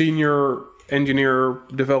senior engineer,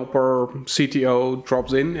 developer, CTO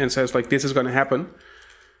drops in and says, like, this is going to happen.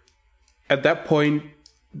 At that point,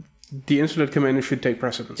 the incident commander should take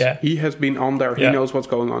precedence. Yeah. He has been on there. He knows what's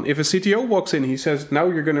going on. If a CTO walks in, he says, now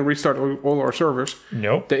you're going to restart all our servers.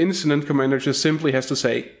 Nope. The incident commander just simply has to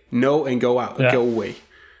say no and go out, go away.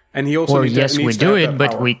 And he also needs we do it,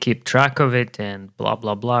 but power. we keep track of it and blah,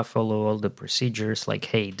 blah, blah, follow all the procedures. Like,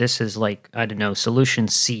 hey, this is like, I don't know, solution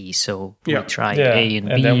C. So we try A and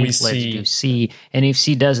B, then let's do C. And if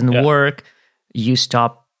C doesn't work, you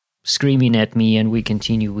stop screaming at me and we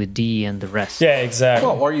continue with D and the rest. Yeah, exactly.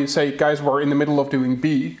 Well, or you say, guys, we're in the middle of doing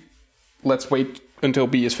B. Let's wait until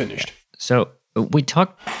B is finished. So we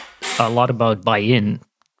talked a lot about buy-in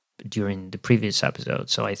during the previous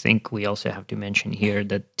episode. So I think we also have to mention here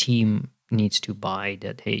that team needs to buy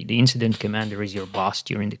that, hey, the incident commander is your boss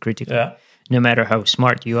during the critical. Yeah. No matter how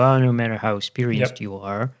smart you are, no matter how experienced you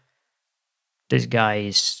are, this guy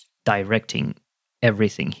is directing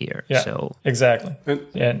everything here. Yeah, so exactly.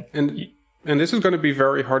 And this is going to be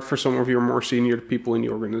very hard for some of your more senior people in the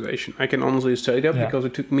organization. I can honestly say that because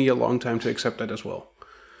it took me a long time to accept that as well.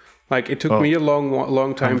 Like it took me a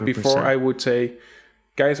long time 100%. Before I would say,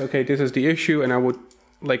 guys, okay, this is the issue, and I would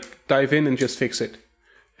like dive in and just fix it.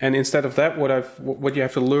 And instead of that, what you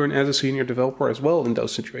have to learn as a senior developer as well in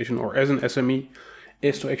those situations, or as an SME,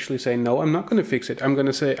 is to actually say, no, I'm not going to fix it. I'm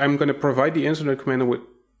going to provide the incident commander with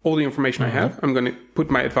all the information I have. I'm going to put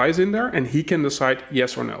my advice in there, and he can decide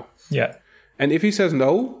yes or no. Yeah. And if he says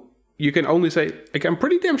no, you can only say, like, I'm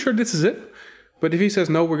pretty damn sure this is it. But if he says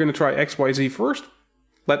no, we're going to try X, Y, Z first,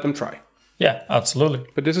 let them try. Yeah, absolutely.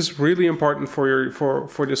 But this is really important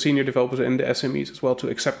for the senior developers and the SMEs as well to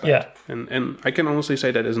accept that. Yeah. And I can honestly say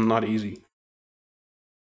that is not easy.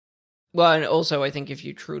 Well, and also I think if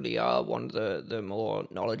you truly are one of the more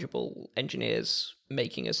knowledgeable engineers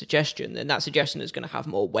making a suggestion, then that suggestion is going to have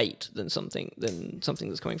more weight than something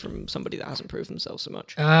that's coming from somebody that hasn't proved themselves so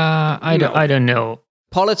much. I don't know.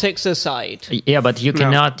 Politics aside. Yeah, but you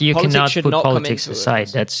cannot put politics aside.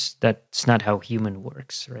 This. That's not how human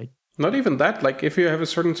works, right? Not even that. Like, if you have a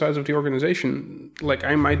certain size of the organization, like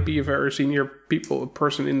I might be a very senior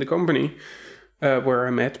person in the company where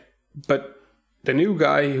I'm at, but the new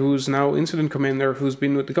guy who's now incident commander, who's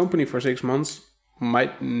been with the company for 6 months,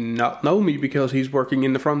 might not know me because he's working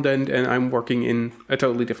in the front end and I'm working in a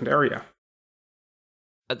totally different area.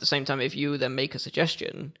 At the same time, if you then make a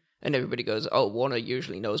suggestion and everybody goes, oh, Warner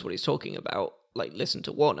usually knows what he's talking about, like, listen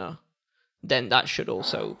to Warner, then that should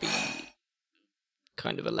also be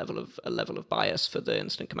kind of a level of bias for the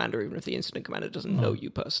incident commander, even if the incident commander doesn't know you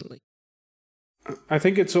personally. I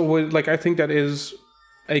think it's always, like, I think that is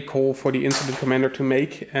a call for the incident commander to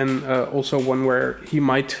make, and also one where he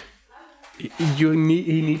needs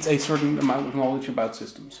a certain amount of knowledge about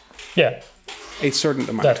systems. Yeah, a certain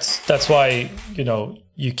amount. That's why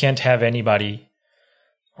you can't have anybody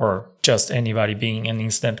or just anybody being an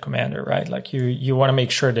incident commander, right? Like you want to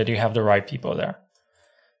make sure that you have the right people there,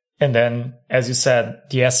 and then as you said,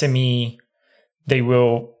 the SME, they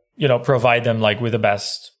will provide them like with the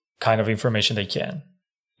best kind of information they can,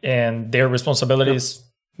 and their responsibility is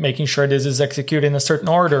making sure this is executed in a certain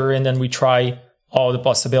order, and then we try all the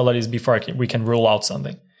possibilities before we can rule out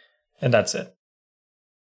something. And that's it.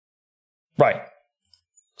 Right.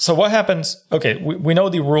 So what happens? Okay, we know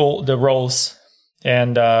the roles,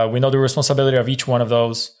 and we know the responsibility of each one of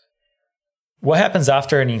those. What happens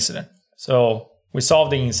after an incident? So we solve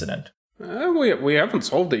the incident. We haven't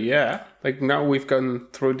solved it yet. Like, now we've gone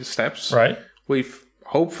through the steps. Right. We've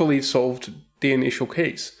hopefully solved the initial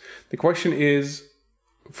case. The question is,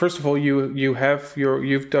 first of all,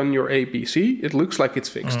 you've done your ABC. It looks like it's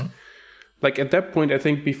fixed. Mm-hmm. like at that point, I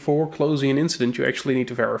think before closing an incident, you actually need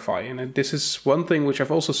to verify. And this is one thing which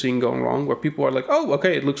I've also seen going wrong, where people are like, oh,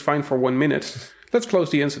 okay, it looks fine for 1 minute. Let's close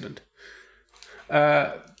the incident.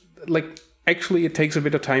 Actually, it takes a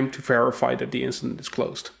bit of time to verify that the incident is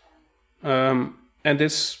closed. And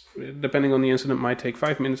this, depending on the incident, might take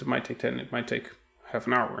 5 minutes, it might take 10, it might take half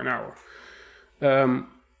an hour.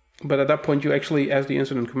 But at that point, you actually, as the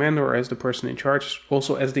incident commander or as the person in charge,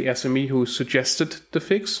 also as the SME who suggested the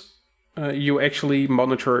fix, you actually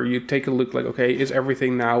monitor, you take a look like, okay, is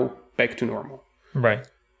everything now back to normal? Right.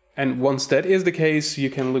 And once that is the case, you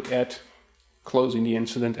can look at closing the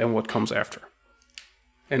incident and what comes after.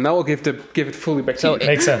 And now I'll give it fully back to you. It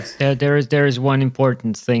makes sense. There is one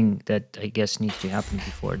important thing that I guess needs to happen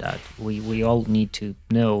before that. We all need to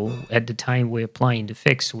know at the time we're applying the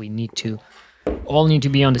fix, we need to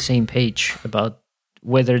be on the same page about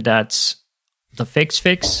whether that's the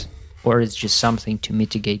fix or it's just something to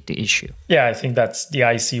mitigate the issue. Yeah, I think that's the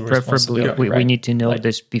IC responsibility. Preferably, we need to know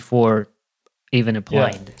this before even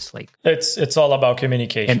applying this. Like it's all about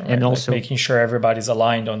communication and also making sure everybody's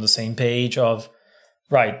aligned on the same page of,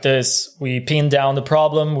 right, this, we pinned down the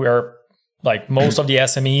problem. We're like most of the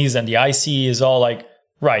SMEs and the IC is all like,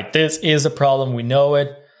 right, this is a problem. We know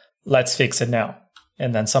it. Let's fix it now.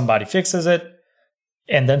 And then somebody fixes it.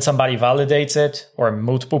 And then somebody validates it, or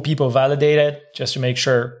multiple people validate it just to make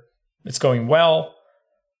sure it's going well.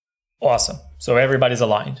 Awesome. So everybody's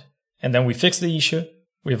aligned. And then we fix the issue.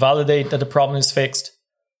 We validate that the problem is fixed.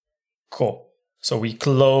 Cool. So we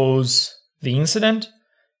close the incident.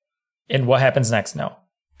 And what happens next now?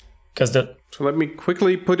 So let me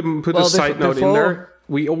quickly put a side note in there.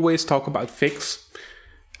 We always talk about fix.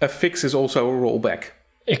 A fix is also a rollback.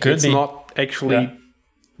 It could be. It's not actually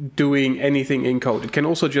doing anything in code. It can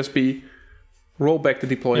also just be roll back the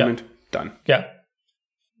deployment, done. Yeah.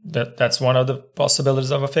 That's one of the possibilities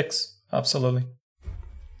of a fix. Absolutely.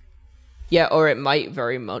 Yeah, or it might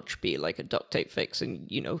very much be like a duct tape fix, and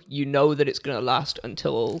you know that it's going to last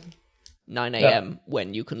until 9 a.m.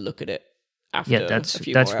 when you can look at it after that's a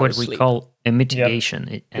few that's more what hours we sleep. call a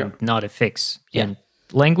mitigation and not a fix. Yeah. And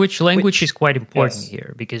language is quite important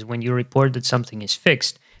here, because when you report that something is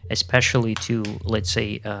fixed, especially to, let's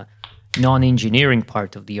say, non-engineering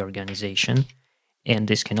part of the organization, and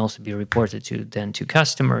this can also be reported to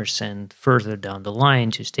customers and further down the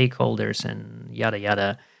line to stakeholders and yada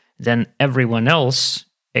yada, then everyone else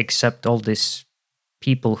except all these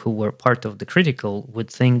people who were part of the critical would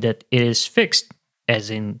think that it is fixed, as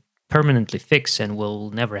in permanently fixed and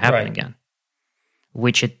will never happen again.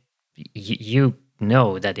 Which you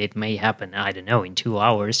know that it may happen, I don't know, in 2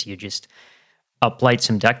 hours. You just applied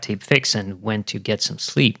some duct tape fix and went to get some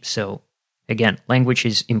sleep. So again, language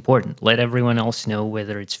is important. Let everyone else know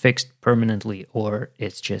whether it's fixed permanently or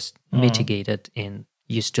it's just mitigated and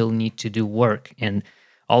you still need to do work. And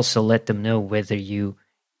also let them know whether you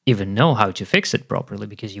even know how to fix it properly,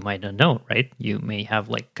 because you might not know, right? You may have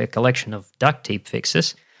like a collection of duct tape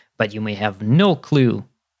fixes, but you may have no clue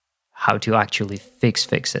how to actually fix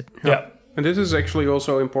it. Yeah. And this is actually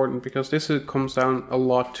also important, because this comes down a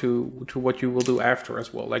lot to what you will do after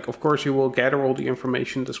as well. Like, of course, you will gather all the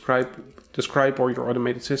information, describe, or your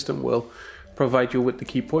automated system will provide you with the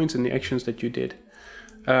key points and the actions that you did.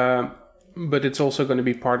 But it's also going to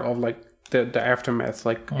be part of like the aftermath.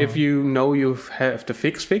 Like, if you know you have the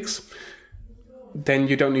fix, then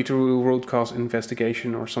you don't need to do root cause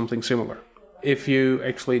investigation or something similar. If you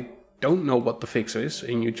actually don't know what the fix is,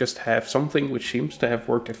 and you just have something which seems to have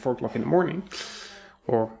worked at 4 o'clock in the morning,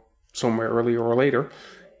 or somewhere earlier or later,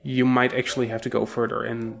 you might actually have to go further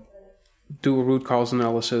and do a root cause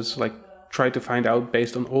analysis, like try to find out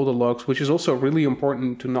based on all the logs, which is also really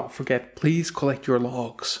important to not forget. Please collect your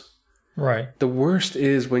logs. Right. The worst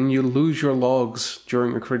is when you lose your logs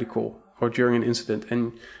during a critical or during an incident,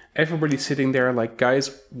 and everybody's sitting there like,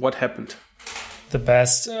 guys, what happened? The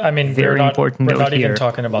best. I mean, Very important we're not note even here.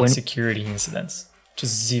 talking about security incidents, which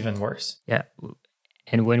is even worse. Yeah.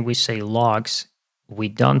 And when we say logs, we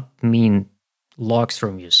don't mean logs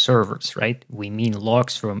from your servers, right? We mean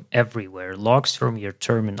logs from everywhere, logs from your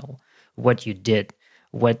terminal, what you did,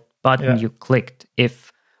 what button you clicked.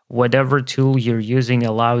 If whatever tool you're using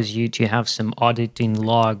allows you to have some auditing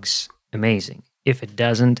logs, amazing. If it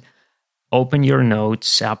doesn't, open your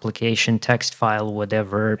notes, application, text file,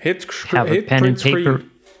 whatever. Have a pen and paper.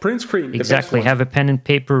 Print screen. Exactly. Have a pen and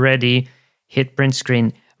paper ready. Hit print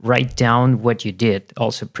screen. Write down what you did.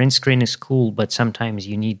 Also, print screen is cool, but sometimes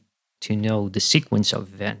you need to know the sequence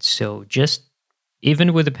of events. So just,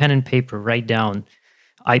 even with a pen and paper, write down,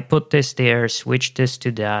 I put this there, switched this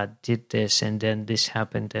to that, did this, and then this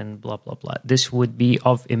happened, and blah, blah, blah. This would be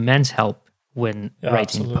of immense help when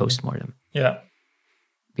writing postmortem. Yeah.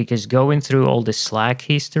 Because going through all the Slack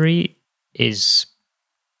history is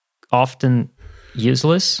often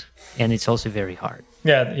useless, and it's also very hard.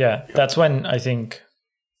 Yeah. That's when I think,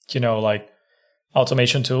 like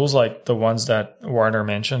automation tools like the ones that Warner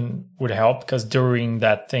mentioned would help, because during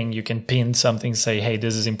that thing you can pin something, say, hey,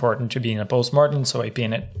 this is important to be in a postmortem, so I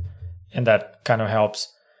pin it, and that kind of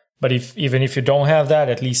helps. But even if you don't have that,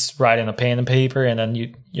 at least write in a pen and paper, and then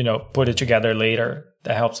you put it together later.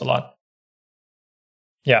 That helps a lot.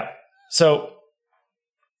 Yeah. So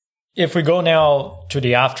if we go now to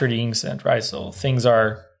the after the incident, right? So things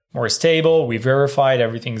are more stable. We verified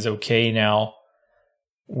everything's okay now.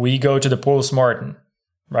 We go to the postmortem,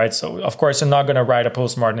 right? So of course you're not going to write a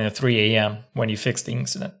postmortem at 3 a.m. when you fix the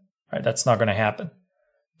incident, right? That's not going to happen.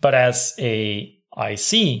 But as a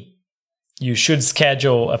IC, you should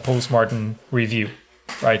schedule a postmortem review,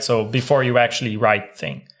 right? So before you actually write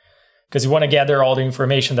thing, because you want to gather all the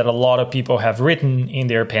information that a lot of people have written in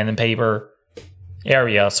their pen and paper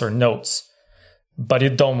areas or notes, but you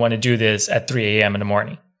don't want to do this at 3 a.m. in the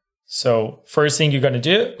morning. So first thing you're going to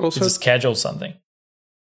do is to schedule something.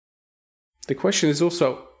 The question is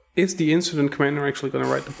also, is the incident commander actually going to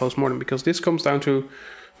write the postmortem? Because this comes down to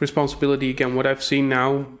responsibility again. What I've seen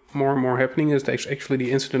now more and more happening is that actually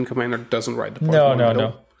the incident commander doesn't write the postmortem.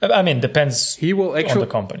 No. I mean, depends on the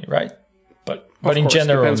company, right? But in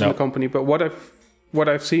general, depends on the company. But what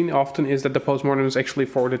I've seen often is that the postmortem is actually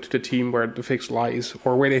forwarded to the team where the fix lies,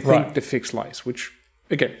 or where they think the fix lies, which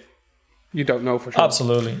again, you don't know for sure.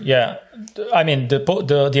 Absolutely, yeah. I mean,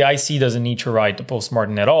 the IC doesn't need to write the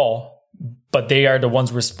postmortem at all, but they are the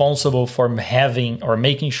ones responsible for having or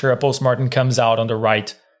making sure a postmortem comes out on the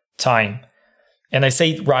right time. And I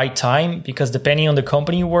say right time because depending on the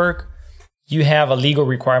company you work, you have a legal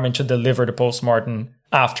requirement to deliver the postmortem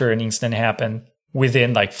after an incident happened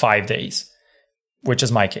within like 5 days, which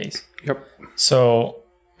is my case. Yep. So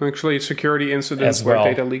actually, security incidents where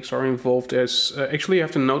data leaks are involved is actually you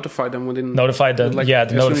have to notify them within. Notify the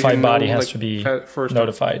the notified body has to be first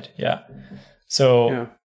notified. Yeah. So. Yeah.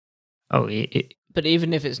 But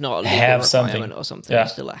even if it's not a legal requirement or something,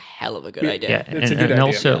 it's still a hell of a good idea. Yeah, it's a good idea.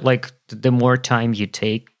 Also, like the more time you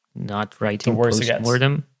take not writing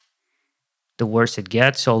postmortem, the worse it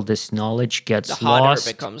gets. All this knowledge gets lost. The harder it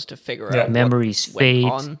becomes to figure out. Memories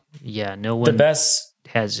fade. Yeah, no one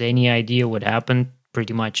has any idea what happened.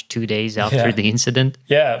 Pretty much 2 days after the incident.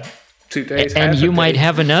 Yeah, 2 days. And you might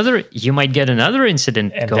have another. You might get another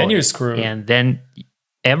incident, and going, then you're screwed. And then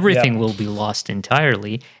everything will be lost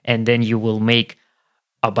entirely. And then you will make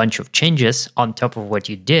a bunch of changes on top of what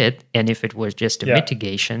you did. And if it was just a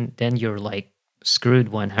mitigation, then you're like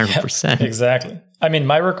screwed 100%. Yeah, exactly. I mean,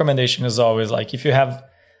 my recommendation is always like if you have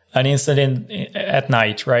an incident at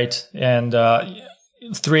night, right? And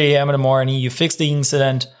 3 a.m. in the morning, you fix the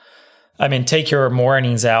incident. I mean, take your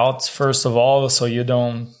mornings out, first of all, so you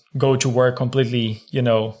don't go to work completely,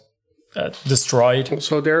 destroyed.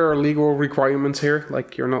 So there are legal requirements here,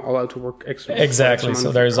 like you're not allowed to work extra. Exactly.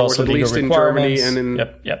 So there's also legal requirements. In Germany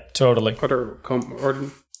and in totally.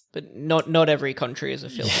 But not every country is a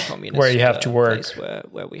filthy communist where you have to work.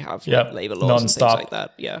 Where we have labor laws non-stop. And things like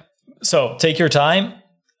that. Yeah. So take your time,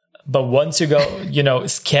 but once you go,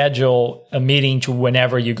 schedule a meeting to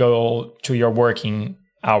whenever you go to your working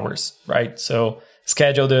hours, right? So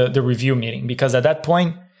schedule the review meeting, because at that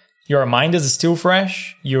point your mind is still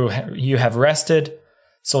fresh. You have rested,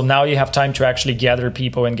 so now you have time to actually gather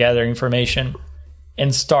people and gather information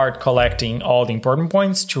and start collecting all the important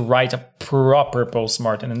points to write a proper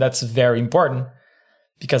postmortem. And that's very important,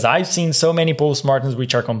 because I've seen so many postmortems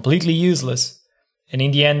which are completely useless, and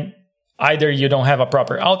in the end either you don't have a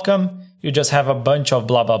proper outcome, you just have a bunch of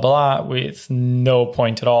blah blah blah with no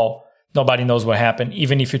point at all. Nobody knows what happened.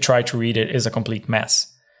 Even if you try to read it, it's a complete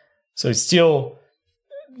mess. So it's still,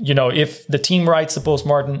 if the team writes the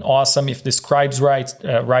postmortem, awesome. If the scribes writes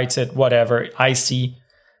it, whatever, IC,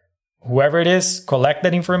 whoever it is, collect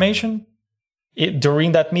that information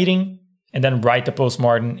during that meeting, and then write the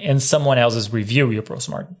postmortem, and someone else's review your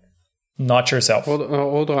postmortem, not yourself.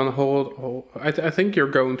 Hold on. I think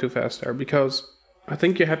you're going too fast there, because I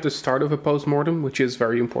think you have the start of a postmortem, which is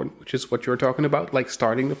very important, which is what you're talking about, like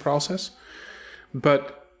starting the process.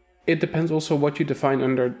 But it depends also what you define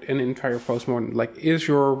under an entire postmortem. Like, is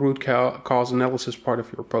your root cause analysis part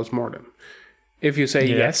of your postmortem? If you say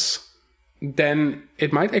yes, then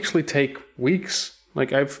it might actually take weeks.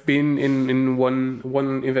 Like, I've been in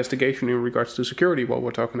one investigation in regards to security while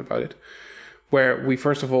we're talking about it, where we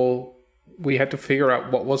had to figure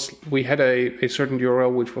out we had a certain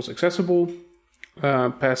URL which was accessible,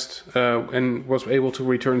 and was able to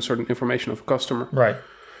return certain information of a customer. Right.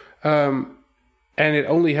 And it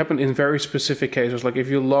only happened in very specific cases, like if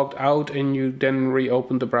you logged out and you then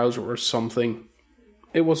reopened the browser or something.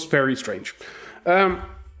 It was very strange. In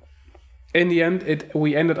the end,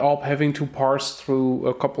 we ended up having to parse through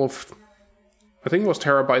a couple of, I think it was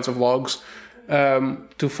terabytes of logs,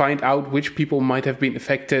 to find out which people might have been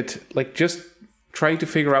affected. Like just trying to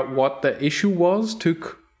figure out what the issue was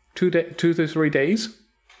took 2 to 3 days.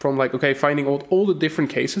 From like, okay, finding all the different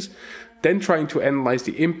cases, then trying to analyze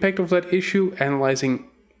the impact of that issue, analyzing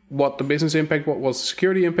what the business impact, what was the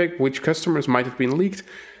security impact, which customers might have been leaked.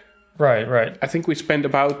 Right. I think we spent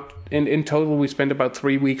about, in total, we spent about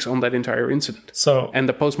 3 weeks on that entire incident. And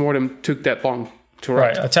the postmortem took that long to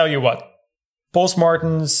write. Right, I'll tell you what.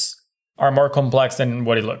 Postmortems are more complex than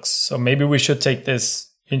what it looks. So maybe we should take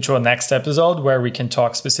this into a next episode where we can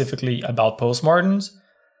talk specifically about postmortems.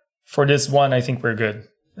 For this one, I think we're good.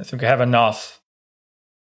 I think we have enough.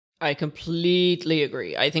 I completely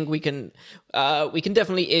agree. I think we can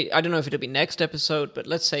definitely, I don't know if it'll be next episode, but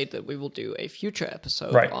let's say that we will do a future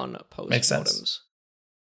episode on postmortems.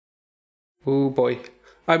 Oh boy.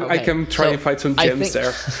 I can try and find some gems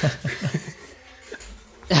there.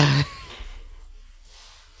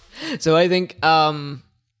 So I think the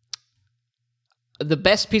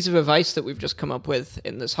best piece of advice that we've just come up with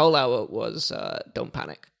in this whole hour was don't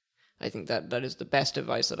panic. I think that is the best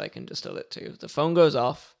advice that I can distill it to. The phone goes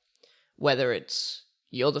off, whether it's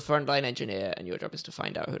you're the frontline engineer and your job is to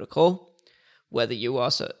find out who to call, whether you are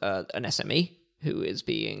an SME who is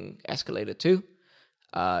being escalated to,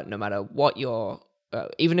 no matter what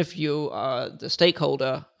even if you are the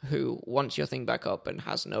stakeholder who wants your thing back up and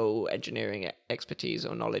has no engineering expertise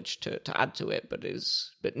or knowledge to add to it, but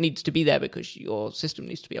needs to be there because your system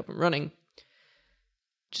needs to be up and running,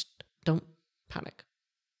 just don't panic.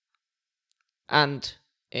 And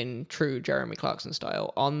in true Jeremy Clarkson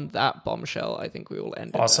style, on that bombshell, I think we will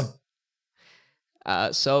end it. Awesome.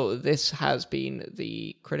 So this has been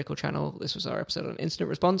the Critical Channel. This was our episode on incident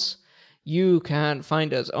response. You can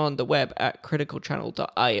find us on the web at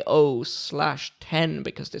criticalchannel.io/10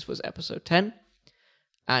 because this was episode 10.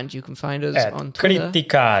 And you can find us on Twitter.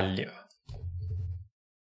 Criticalio.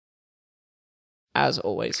 As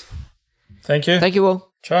always. Thank you. Thank you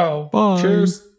all. Ciao. Bye. Cheers.